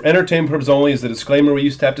company. For entertainment purposes only is the disclaimer we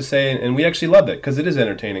used to have to say, and we actually love it because it is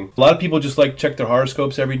entertaining. A lot of people just like check their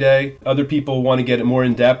horoscopes every day. Other people want to get it more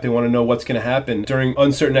in depth. They want to know what's going to happen. During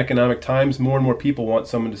uncertain economic times, more and more people want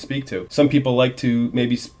someone to speak to. Some people like to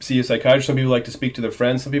maybe see a psychiatrist. Some people like to speak to their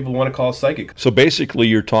friends. Some people want to call a psychic. So basically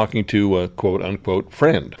you're talking to a quote-unquote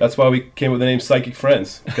friend. That's why we came with the name Psychic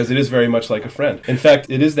Friends, because it is very much like a friend. In fact,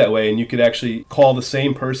 it is that way, and you could actually call the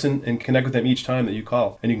same person and connect with them each time that you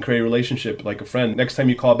call. And you can create a relationship like a friend. Next time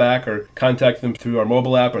you call back or contact them through our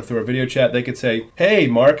mobile app or through our video chat, they could say, "Hey,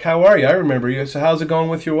 Mark, how are you? I remember you. So how's it going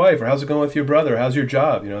with your wife? Or how's it going with your brother? How's your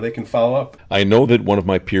job?" They can follow up. I know that one of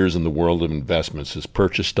my peers in the world of investments has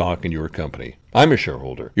purchased stock in your company. I'm a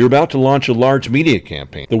shareholder. You're about to launch a large media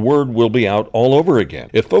campaign. The word will be out all over again.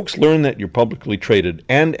 If folks learn that you're publicly traded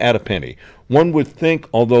and at a penny, one would think,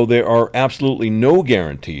 although there are absolutely no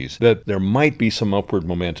guarantees, that there might be some upward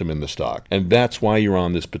momentum in the stock. And that's why you're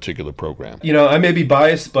on this particular program. I may be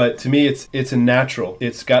biased, but to me, it's a natural.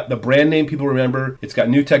 It's got the brand name people remember. It's got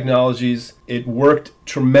new technologies. It worked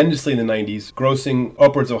tremendously in the 90s, grossing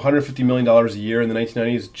upwards of $150 million a year in the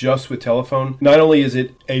 1990s just with telephone. Not only is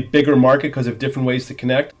it a bigger market because of different ways to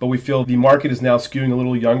connect, but we feel the market is now skewing a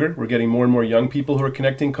little younger. We're getting more and more young people who are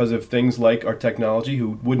connecting because of things like our technology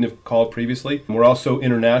who wouldn't have called previously. And we're also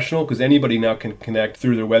international because anybody now can connect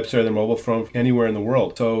through their website or their mobile phone anywhere in the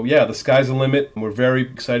world. So yeah, the sky's the limit, and we're very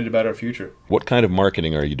excited about our future. What kind of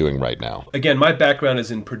marketing are you doing right now? Again, my background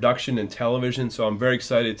is in production and television, so I'm very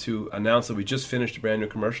excited to announce that we just finished a brand new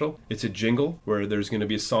commercial. It's a jingle where there's going to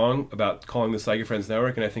be a song about calling the Psychic Friends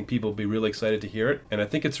Network, and I think people will be really excited to hear it. And I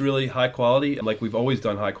think it's really high quality, like we've always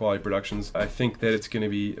done high quality productions. I think that it's going to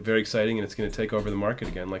be very exciting, and it's going to take over the market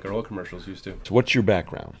again, like our old commercials used to. So what's your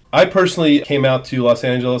background? I personally came out to Los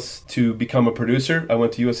Angeles to become a producer. I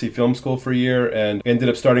went to USC Film School for a year and ended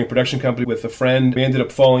up starting a production company with a friend. We ended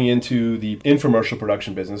up falling into the infomercial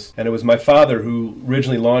production business, and it was my father who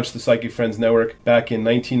originally launched the Psychic Friends Network back in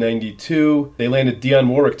 1992. They landed Dionne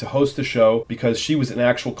Warwick to host the show because she was an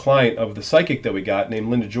actual client of the psychic that we got named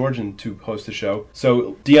Linda Georgian to host the show.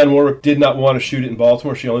 So Dionne Warwick did not want to shoot it in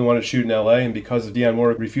Baltimore. She only wanted to shoot in LA, and because of Dionne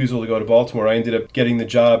Warwick's refusal to go to Baltimore, I ended up getting the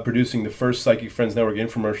job producing the first Psychic Friends Network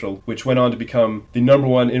infomercial, which went on to become the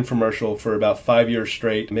 #1 infomercial for about 5 years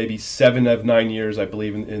straight, maybe 7 of 9 years, I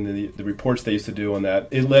believe, in the reports they used to do on that.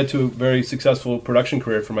 It led to a very successful production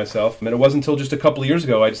career for myself, and it wasn't until just a couple of years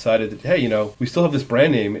ago I decided that, hey, we still have this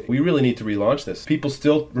brand name. We really need to relaunch this. People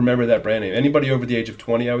still remember that brand name. Anybody over the age of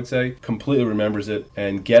 20, I would say, completely remembers it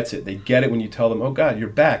and gets it. They get it when you tell them, oh God, you're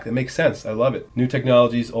back. That makes sense. I love it. New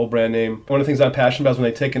technologies, old brand name. One of the things I'm passionate about is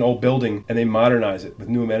when they take an old building and they modernize it with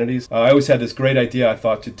new amenities. I always had this great idea, I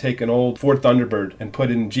thought, to take an old Ford Thunderbird and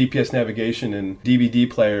put in GPS navigation and DVD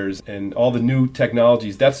players and all the new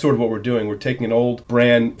technologies. That's sort of what we're doing. We're taking an old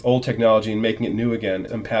brand, old technology, and making it new again.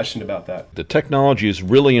 I'm passionate about that. The technology is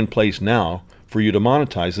really in place now for you to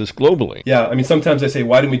monetize this globally. Yeah, sometimes I say,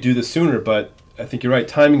 why didn't we do this sooner? But I think you're right.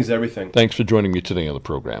 Timing is everything. Thanks for joining me today on the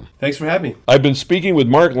program. Thanks for having me. I've been speaking with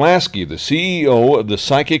Mark Lasky, the CEO of the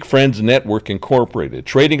Psychic Friends Network Incorporated,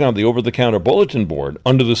 trading on the over-the-counter bulletin board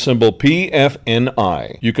under the symbol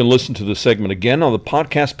PFNI. You can listen to the segment again on the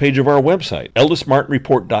podcast page of our website,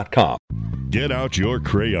 ellismartinreport.com. Get out your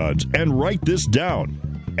crayons and write this down.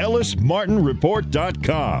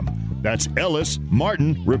 ellismartinreport.com. That's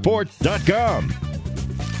ellismartinreport.com.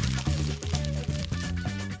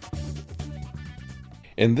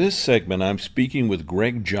 In this segment, I'm speaking with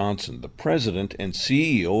Greg Johnson, the president and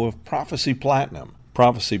CEO of Prophecy Platinum.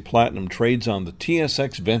 Prophecy Platinum trades on the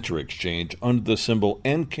TSX Venture Exchange under the symbol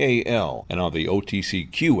NKL and on the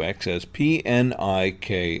OTCQX as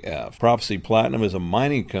PNIKF. Prophecy Platinum is a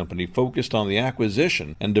mining company focused on the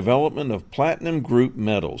acquisition and development of platinum group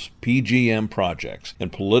metals, PGM projects, in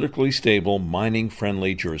politically stable,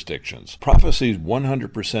 mining-friendly jurisdictions. Prophecy's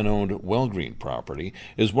 100% owned Wellgreen property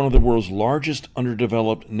is one of the world's largest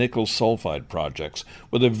underdeveloped nickel sulfide projects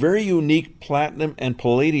with a very unique platinum and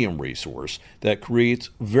palladium resource that creates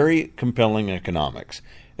very compelling economics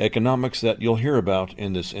that you'll hear about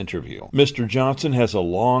in this interview. Mr. Johnson has a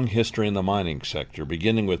long history in the mining sector,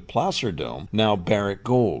 beginning with Placer Dome, now Barrick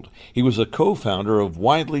Gold. He was a co-founder of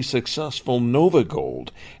widely successful Nova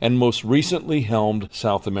Gold and most recently helmed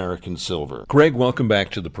South American Silver. Greg, welcome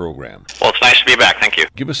back to the program. Well, it's nice to be back. Thank you.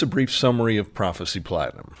 Give us a brief summary of Prophecy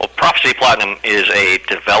Platinum. Well, Prophecy Platinum is a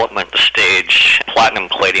development stage, platinum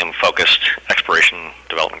palladium focused exploration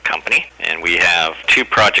development company, and we have 2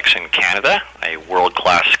 projects in Canada, a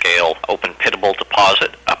world-class scale open pittable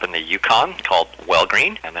deposit up in the Yukon called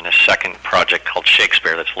Wellgreen, and then a second project called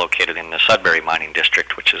Shakespeare that's located in the Sudbury Mining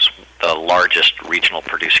District, which is the largest regional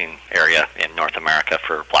producing area in North America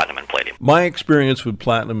for platinum and palladium. My experience with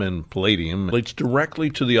platinum and palladium relates directly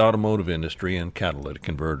to the automotive industry and catalytic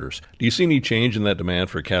converters. Do you see any change in that demand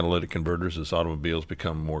for catalytic converters as automobiles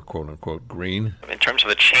become more quote-unquote green? In terms of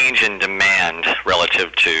a change in demand relative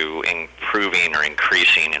relative to improving or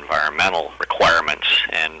increasing environmental requirements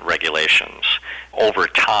and regulations. Over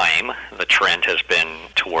time, the trend has been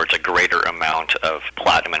towards a greater amount of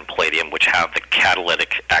platinum and palladium, which have the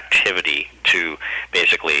catalytic activity to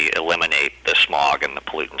basically eliminate the smog and the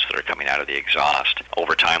pollutants that are coming out of the exhaust.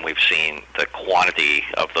 Over time, we've seen the quantity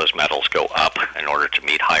of those metals go up in order to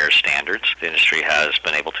meet higher standards. The industry has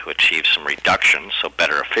been able to achieve some reductions, so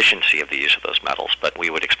better efficiency of the use of those metals, but we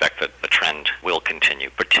would expect that the trend will continue,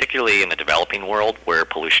 particularly in the developing world where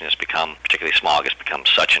pollution has become, particularly smog, has become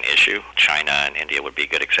such an issue. China and India would be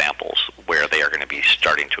good examples where they are going to be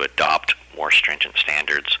starting to adopt more stringent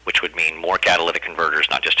standards, which would mean more catalytic converters,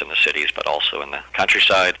 not just in the cities, but also in the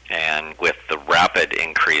countryside. And with the rapid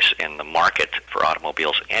increase in the market for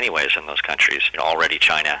automobiles anyways in those countries, already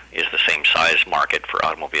China is the same size market for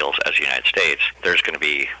automobiles as the United States. There's going to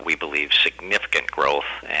be, we believe, significant growth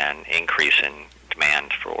and increase in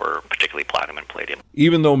demand for particularly platinum and palladium.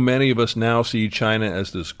 Even though many of us now see China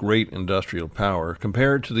as this great industrial power,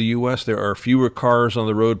 compared to the U.S., there are fewer cars on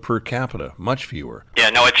the road per capita, much fewer. Yeah,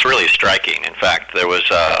 no, it's really striking. In fact, there was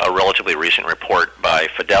a relatively recent report by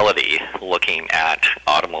Fidelity looking at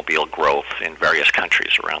automobile growth in various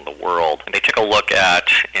countries around the world. And they took a look at,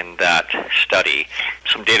 in that study,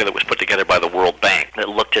 some data that was put together by the World Bank that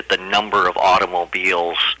looked at the number of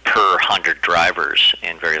automobiles per 100 drivers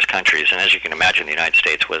in various countries. And as you can imagine, the United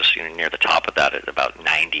States was near the top of that at about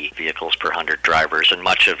 90 vehicles per 100 drivers, and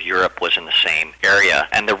much of Europe was in the same area.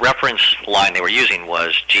 And the reference line they were using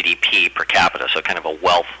was GDP per capita, so kind of a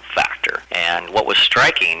wealth factor. And what was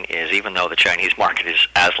striking is even though the Chinese market is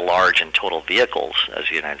as large in total vehicles as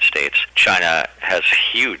the United States, China has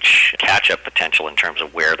huge catch-up potential in terms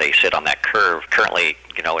of where they sit on that curve. Currently,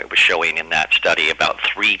 it was showing in that study about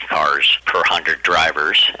 3 cars per 100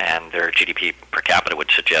 drivers, and their GDP per capita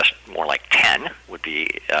would suggest more like 10 would be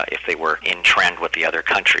if they were in trend with the other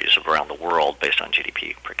countries around the world based on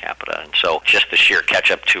GDP per capita. And so just the sheer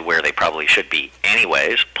catch-up to where they probably should be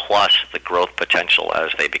anyways, plus the growth potential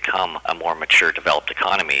as they become a more mature, developed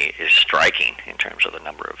economy is striking in terms of the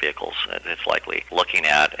number of vehicles that it's likely looking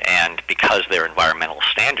at. And because their environmental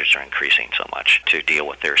standards are increasing so much to deal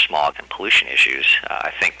with their smog and pollution issues,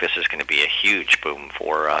 I think this is going to be a huge boom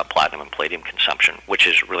for platinum and palladium consumption, which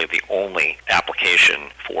is really the only application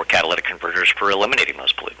for catalytic converters for eliminating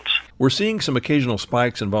those pollutants. We're seeing some occasional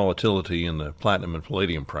spikes in volatility in the platinum and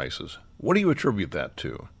palladium prices. What do you attribute that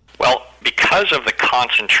to? Well, because of the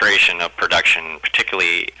concentration of production,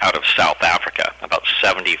 particularly out of South Africa, about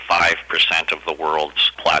 75% of the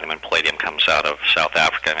world's platinum and palladium comes out of South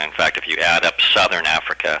Africa. And in fact, if you add up Southern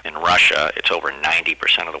Africa and Russia, it's over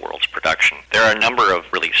 90% of the world's production. There are a number of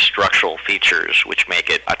really structural features which make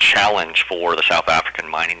it a challenge for the South African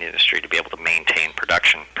mining industry to be able to maintain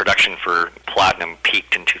production. Production for platinum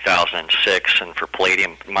peaked in 2006, and for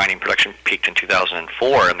palladium mining production peaked in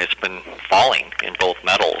 2004, and it's been falling in both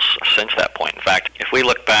metals since that point. In fact, if we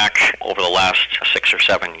look back over the last 6 or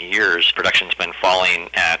 7 years, production's been falling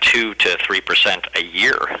at 2 to 3% a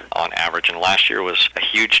year on average, and last year was a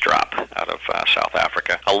huge drop out of South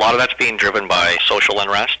Africa. A lot of that's being driven by social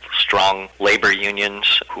unrest, strong labor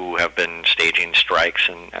unions who have been staging strikes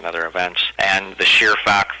and other events, and the sheer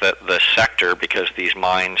fact that the sector, because these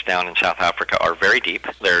mines down in South Africa are very deep,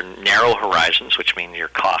 they're narrow horizons, which means your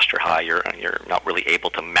costs are high, you're not really able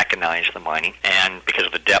to mechanize the mining, and because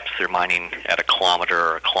of the depth, they're mining at a kilometer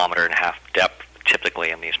or a kilometer and a half depth typically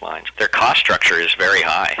in these mines. Their cost structure is very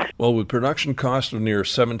high. Well, with production cost of near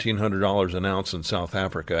 $1,700 an ounce in South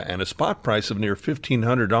Africa and a spot price of near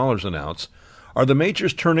 $1,500 an ounce, are the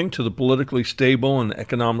majors turning to the politically stable and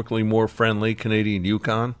economically more friendly Canadian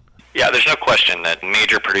Yukon? Yeah, there's no question that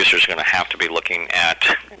major producers are going to have to be looking at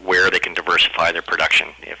where they can diversify their production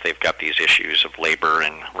if they've got these issues of labor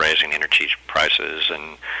and rising energy prices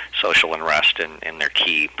and social unrest in their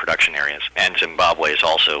key production areas. And Zimbabwe has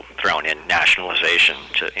also thrown in nationalization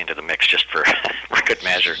into the mix just for good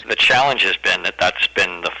measure. The challenge has been that that's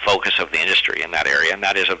been the focus of the industry in that area, and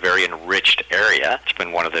that is a very enriched area. It's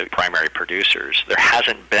been one of the primary producers. There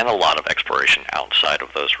hasn't been a lot of exploration outside of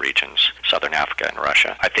those regions, Southern Africa and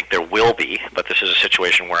Russia. I think there will be, but this is a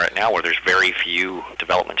situation where there's very few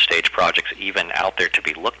development stage projects even out there to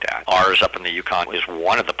be looked at. Ours up in the Yukon is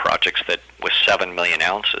one of the projects that with 7 million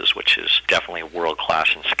ounces, which is definitely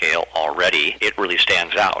world-class in scale already, it really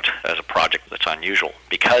stands out as a project that's unusual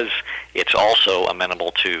because it's also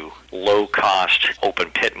amenable to low-cost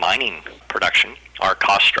open-pit mining production our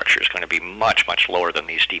cost structure is going to be much, much lower than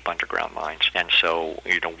these deep underground mines. And so,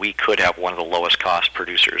 we could have one of the lowest cost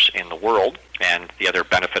producers in the world. And the other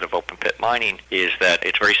benefit of open pit mining is that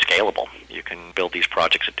it's very scalable. You can build these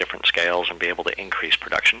projects at different scales and be able to increase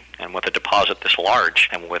production. And with a deposit this large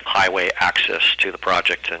and with highway access to the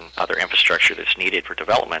project and other infrastructure that's needed for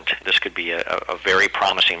development, this could be a very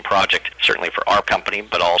promising project, certainly for our company,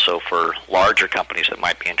 but also for larger companies that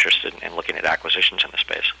might be interested in looking at acquisitions in the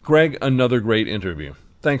space. Greg, another great interview.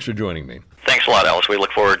 Thanks for joining me. Thanks a lot, Ellis. We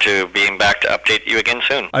look forward to being back to update you again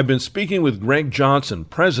soon. I've been speaking with Greg Johnson,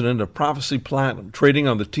 president of Prophecy Platinum, trading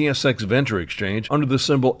on the TSX Venture Exchange under the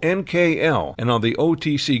symbol NKL and on the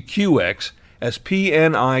OTCQX as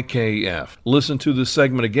PNIKF. Listen to this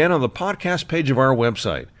segment again on the podcast page of our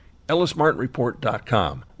website,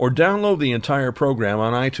 ellismartinreport.com, or download the entire program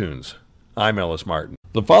on iTunes. I'm Ellis Martin.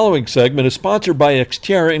 The following segment is sponsored by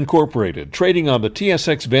Xterra Incorporated, trading on the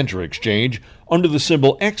TSX Venture Exchange under the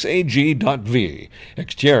symbol XAG.V.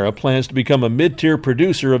 Xterra plans to become a mid-tier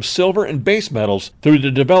producer of silver and base metals through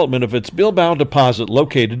the development of its Bilbao deposit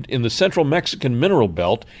located in the central Mexican mineral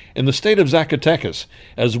belt in the state of Zacatecas,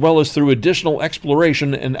 as well as through additional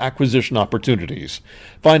exploration and acquisition opportunities.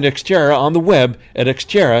 Find Xterra on the web at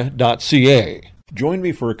xterra.ca. Join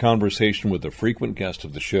me for a conversation with a frequent guest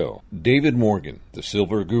of the show, David Morgan, the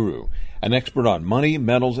Silver Guru, an expert on money,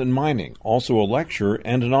 metals, and mining, also a lecturer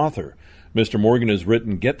and an author. Mr. Morgan has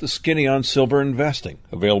written Get the Skinny on Silver Investing,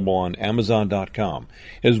 available on Amazon.com.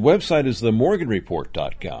 His website is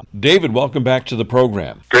themorganreport.com. David, welcome back to the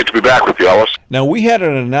program. Great to be back with you, Ellis. Now, we had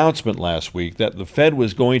an announcement last week that the Fed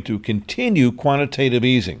was going to continue quantitative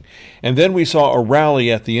easing, and then we saw a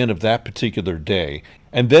rally at the end of that particular day,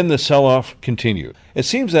 and then the sell-off continued. It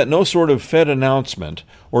seems that no sort of Fed announcement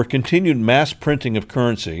or continued mass printing of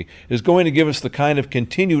currency is going to give us the kind of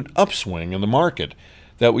continued upswing in the market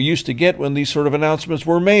that we used to get when these sort of announcements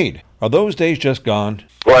were made. Are those days just gone?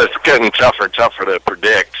 Well, it's getting tougher and tougher to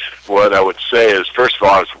predict. What I would say is, first of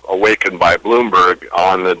all, I was awakened by Bloomberg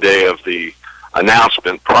on the day of the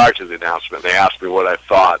announcement, prior to the announcement. They asked me what I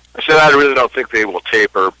thought. I said, I really don't think they will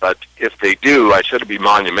taper, but if they do, I said it'd be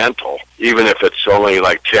monumental, even if it's only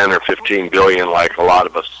like 10 or 15 billion like a lot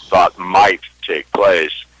of us thought might take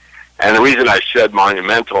place. And the reason I said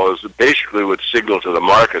monumental is it basically would signal to the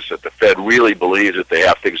markets that the Fed really believes that they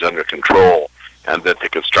have things under control and that they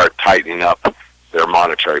can start tightening up their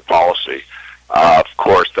monetary policy. Of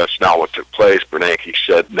course, that's not what took place. Bernanke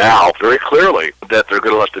said now very clearly that they're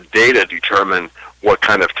going to let the data determine what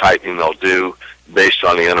kind of tightening they'll do based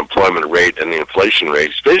on the unemployment rate and the inflation rate.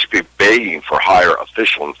 It's basically begging for higher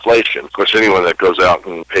official inflation. Of course, anyone that goes out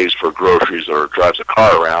and pays for groceries or drives a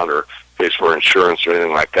car around or pays for insurance or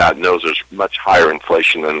anything like that knows there's much higher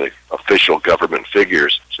inflation than the official government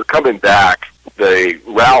figures. So coming back, the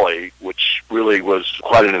rally, which really was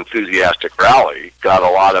quite an enthusiastic rally, got a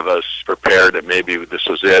lot of us prepared that maybe this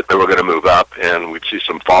was it, that we're going to move up and we'd see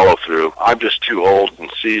some follow-through. I'm just too old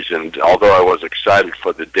and seasoned. Although I was excited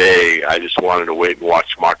for the day, I just wanted to wait and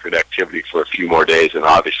watch market activity for a few more days. And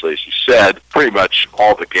obviously, as you said, pretty much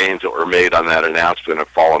all the gains that were made on that announcement have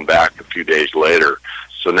fallen back a few days later.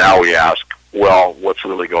 So now we ask, well, what's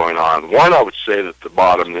really going on? One, I would say that the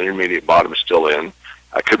bottom, the intermediate bottom, is still in.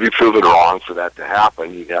 I could be proven wrong for that to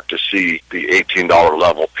happen. You'd have to see the $18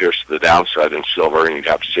 level pierce to the downside in silver, and you'd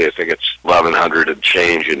have to say, I think it's 1,100 and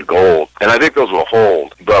change in gold. And I think those will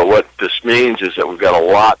hold. But what this means is that we've got a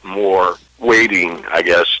lot more waiting, I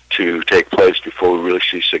guess, to take place before we really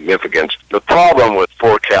see significance. The problem with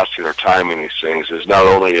forecasting or timing these things is not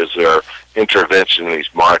only is there intervention in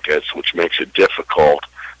these markets, which makes it difficult,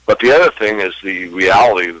 but the other thing is the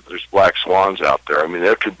reality that there's black swans out there. I mean,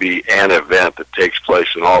 there could be an event that takes place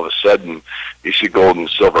and all of a sudden you see gold and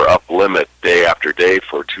silver up limit day after day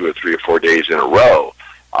for 2 or 3 or 4 days in a row.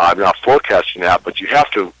 I'm not forecasting that, but you have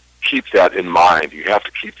to keep that in mind. You have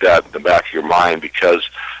to keep that in the back of your mind because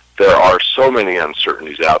there are so many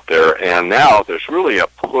uncertainties out there, and now there's really a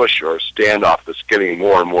push or a standoff that's getting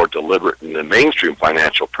more and more deliberate in the mainstream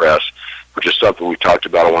financial press, which is something we talked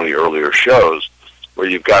about on one of the earlier shows, where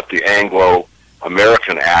you've got the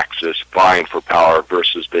Anglo-American axis vying for power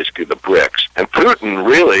versus basically the BRICS. And Putin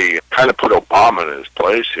really kind of put Obama in his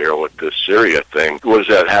place here with this Syria thing. What does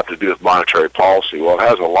that have to do with monetary policy? Well, it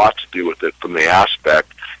has a lot to do with it from the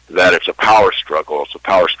aspect that it's a power struggle. It's a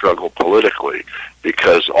power struggle politically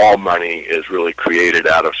because all money is really created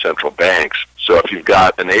out of central banks. So if you've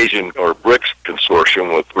got an Asian or BRICS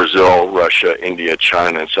consortium with Brazil, Russia, India,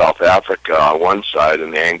 China, and South Africa on one side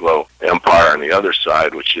and the Anglo Empire on the other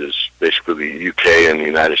side, which is basically the UK and the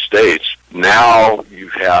United States. Now you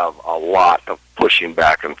have a lot of pushing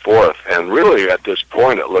back and forth, and really at this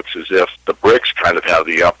point it looks as if the BRICS kind of have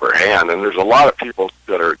the upper hand, and there's a lot of people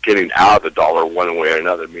that are getting out of the dollar one way or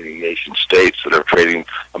another, meaning nation states that are trading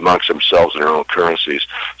amongst themselves in their own currencies.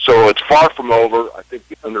 So it's far from over. I think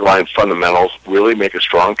the underlying fundamentals really make a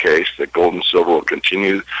strong case that gold and silver will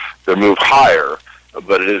continue their move higher,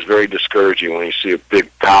 but it is very discouraging when you see a big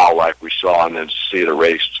pow like we saw and then see it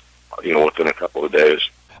erased, within a couple of days.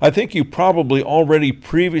 I think you probably already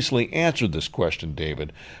previously answered this question,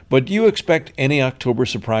 David, but do you expect any October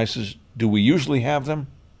surprises? Do we usually have them?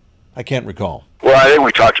 I can't recall. Well, I think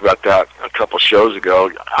we talked about that a couple shows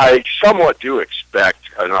ago. I somewhat do expect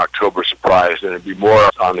an October surprise, and it'd be more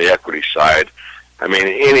on the equity side. I mean,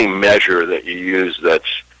 any measure that you use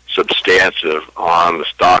that's substantive on the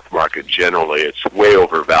stock market generally, it's way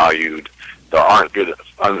overvalued. There aren't good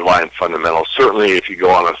underlying fundamentals. Certainly, if you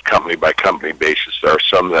go on a company-by-company basis, there are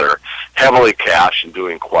some that are heavily cash and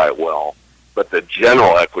doing quite well. But the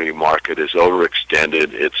general equity market is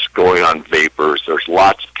overextended. It's going on vapors. There's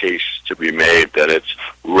lots of cases to be made that it's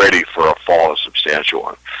ready for a fall, a substantial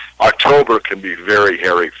one. October can be very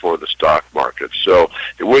hairy for the stock market, so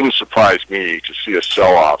it wouldn't surprise me to see a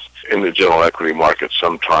sell-off in the general equity market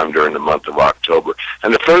sometime during the month of October.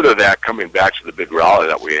 And the further that, coming back to the big rally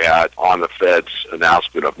that we had on the Fed's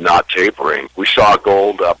announcement of not tapering, we saw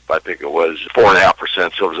gold up, I think it was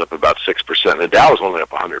 4.5%, silver's up about 6%, and the Dow was only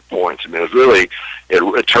up 100 points. I mean, it was really,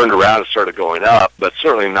 it turned around and started going up, but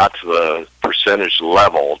certainly not to the percentage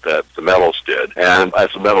level that the metals did. And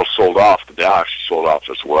as the metals sold off, the Dow actually sold off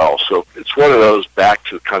as well. So it's one of those back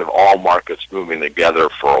to kind of all markets moving together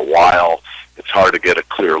for a while. It's hard to get a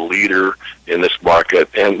clear leader in this market.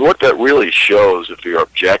 And what that really shows, if you're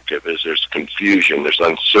objective, is there's confusion, there's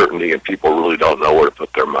uncertainty, and people really don't know where to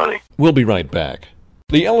put their money. We'll be right back.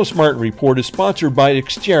 The Ellis Martin Report is sponsored by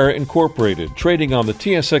Xterra Incorporated, trading on the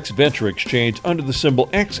TSX Venture Exchange under the symbol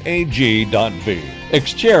XAG.V.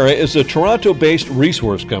 Xterra is a Toronto-based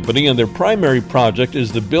resource company, and their primary project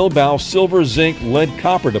is the Bilbao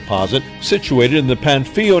silver-zinc-lead-copper deposit situated in the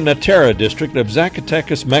Panfillo-Natera district of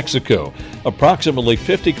Zacatecas, Mexico, approximately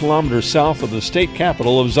 50 kilometers south of the state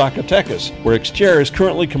capital of Zacatecas, where Xterra is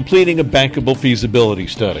currently completing a bankable feasibility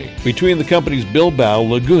study. Between the company's Bilbao,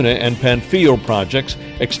 Laguna, and Panfillo projects,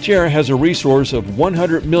 Xterra has a resource of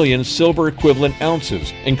 100 million silver equivalent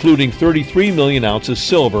ounces, including 33 million ounces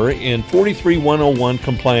silver in 43101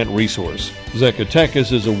 compliant resource.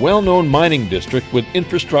 Zacatecas is a well-known mining district with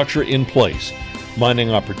infrastructure in place. Mining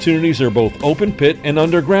opportunities are both open pit and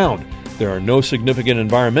underground. There are no significant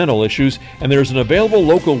environmental issues, and there is an available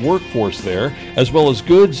local workforce there, as well as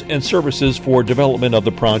goods and services for development of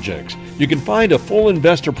the projects. You can find a full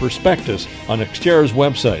investor prospectus on Xterra's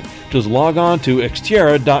website. Just log on to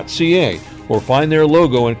xterra.ca or find their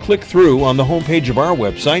logo and click through on the homepage of our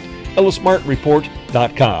website,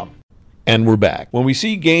 ellismartinreport.com. And we're back. When we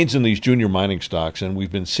see gains in these junior mining stocks, and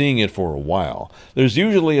we've been seeing it for a while, there's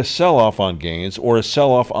usually a sell-off on gains or a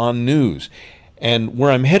sell-off on news. And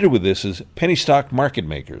where I'm headed with this is penny stock market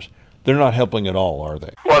makers. They're not helping at all, are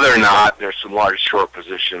they? Well, they're not. There's some large short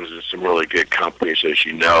positions and some really good companies, as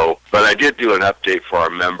you know. But I did do an update for our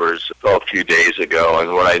members a few days ago,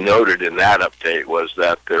 and what I noted in that update was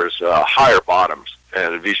that there's higher bottoms.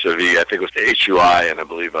 And vis-a-vis, I think it was the HUI and I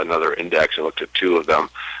believe another index, I looked at two of them,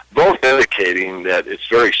 both indicating that it's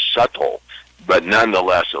very subtle. But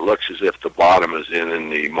nonetheless, it looks as if the bottom is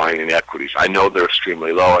in the mining equities. I know they're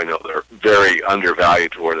extremely low. I know they're very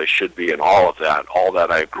undervalued to where they should be, and all of that. All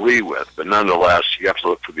that I agree with. But nonetheless, you have to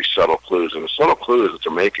look for these subtle clues. And the subtle clue is that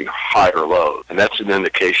they're making higher lows. And that's an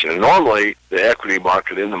indication. And normally, the equity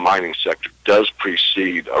market in the mining sector does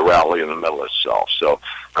precede a rally in the metal itself. So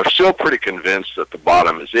I'm still pretty convinced that the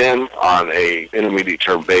bottom is in on a intermediate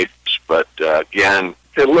term basis. But again,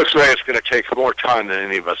 it looks like it's going to take more time than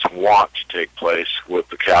any of us want to take place, with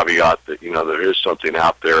the caveat that, there is something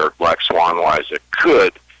out there, black swan-wise, that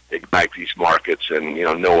could ignite these markets, and,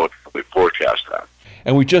 no one can forecast that.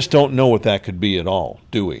 And we just don't know what that could be at all,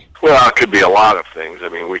 do we? Well, it could be a lot of things. I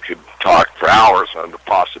mean, we could talk for hours on the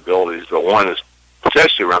possibilities, but one is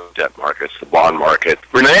essentially around the debt markets, the bond market.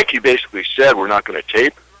 Bernanke basically said we're not going to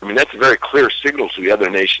taper. I mean, that's a very clear signal to the other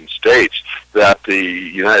nation states that the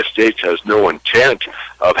United States has no intent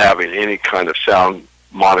of having any kind of sound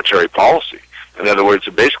monetary policy. In other words,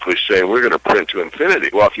 they're basically saying we're going to print to infinity.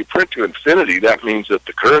 Well, if you print to infinity, that means that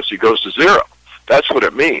the currency goes to zero. That's what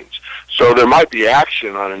it means. So there might be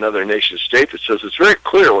action on another nation state that says it's very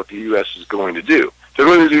clear what the U.S. is going to do. They're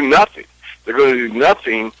going to do nothing. They're going to do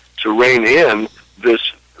nothing to rein in this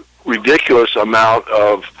ridiculous amount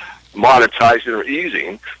of monetizing or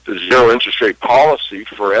easing the zero interest rate policy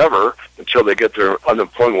forever until they get their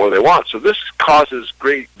unemployment where they want. So this causes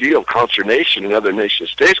great deal of consternation in other nation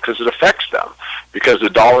states because it affects them, because the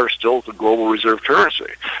dollar is still the global reserve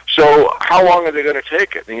currency. So how long are they going to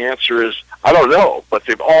take it? And the answer is, I don't know, but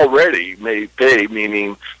they've already they,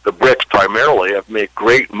 meaning the BRICS primarily, have made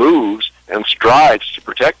great moves and strides to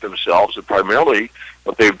protect themselves, and primarily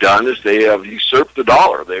what they've done is they have usurped the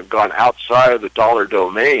dollar. They've gone outside of the dollar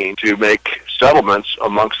domain to make settlements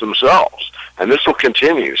amongst themselves, and this will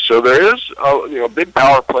continue. So there is a big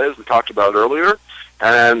power play, as we talked about earlier,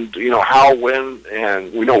 and how, when,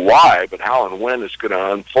 and we know why, but how and when it's going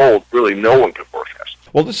to unfold, really no one can forecast.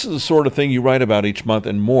 Well, this is the sort of thing you write about each month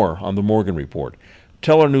and more on the Morgan Report.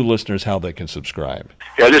 Tell our new listeners how they can subscribe.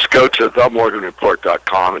 Yeah, just go to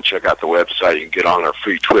themorganreport.com and check out the website. You can get on our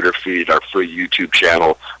free Twitter feed, our free YouTube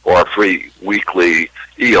channel, or our free weekly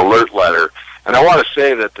e-alert letter. And I want to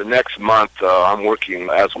say that the next month I'm working,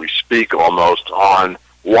 as we speak almost, on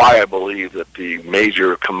why I believe that the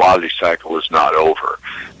major commodity cycle is not over.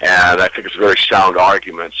 And I think it's a very sound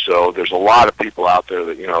argument. So there's a lot of people out there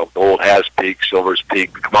that, gold has peaked, silver's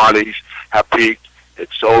peaked, the commodities have peaked.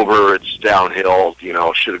 It's over, it's downhill,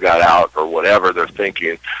 should have got out, or whatever they're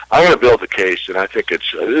thinking. I'm going to build a case, and I think it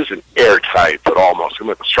isn't airtight, but almost. I'm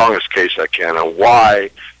going to make the strongest case I can on why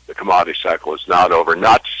the commodity cycle is not over.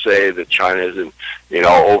 Not to say that China isn't,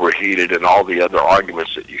 overheated and all the other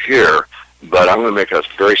arguments that you hear, but I'm going to make a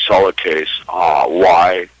very solid case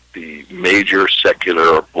why the major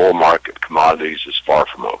secular bull market commodities is far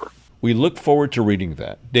from over. We look forward to reading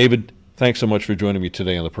that. David, thanks so much for joining me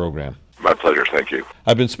today on the program. My pleasure. Thank you.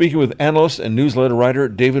 I've been speaking with analyst and newsletter writer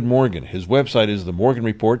David Morgan. His website is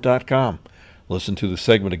themorganreport.com. Listen to the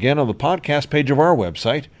segment again on the podcast page of our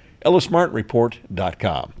website,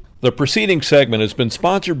 ellismartinreport.com. The preceding segment has been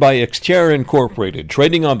sponsored by Xterra Incorporated,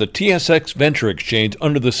 trading on the TSX Venture Exchange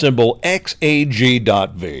under the symbol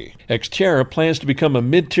XAG.V. Xterra plans to become a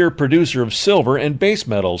mid-tier producer of silver and base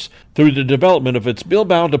metals through the development of its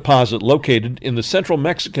Bilbao deposit located in the central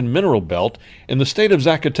Mexican mineral belt in the state of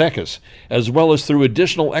Zacatecas, as well as through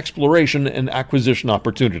additional exploration and acquisition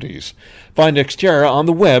opportunities. Find Xterra on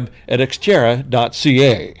the web at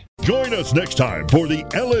xterra.ca. Join us next time for the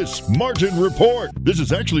Ellis Martin Report. This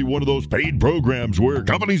is actually one of those paid programs where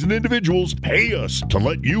companies and individuals pay us to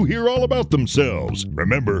let you hear all about themselves.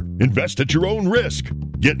 Remember, invest at your own risk.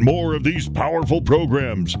 Get more of these powerful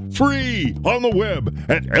programs free on the web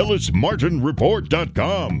at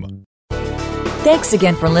ellismartinreport.com. Thanks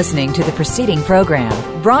again for listening to the preceding program,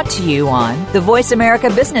 brought to you on the Voice America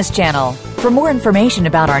Business Channel. For more information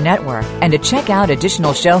about our network and to check out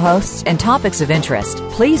additional show hosts and topics of interest,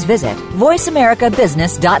 please visit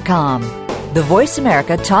voiceamericabusiness.com. The Voice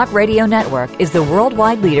America Talk Radio Network is the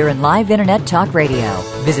worldwide leader in live Internet talk radio.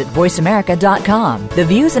 Visit voiceamerica.com. The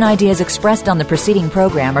views and ideas expressed on the preceding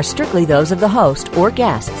program are strictly those of the host or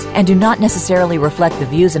guests and do not necessarily reflect the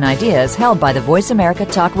views and ideas held by the Voice America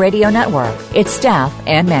Talk Radio Network, its staff,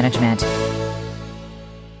 and management.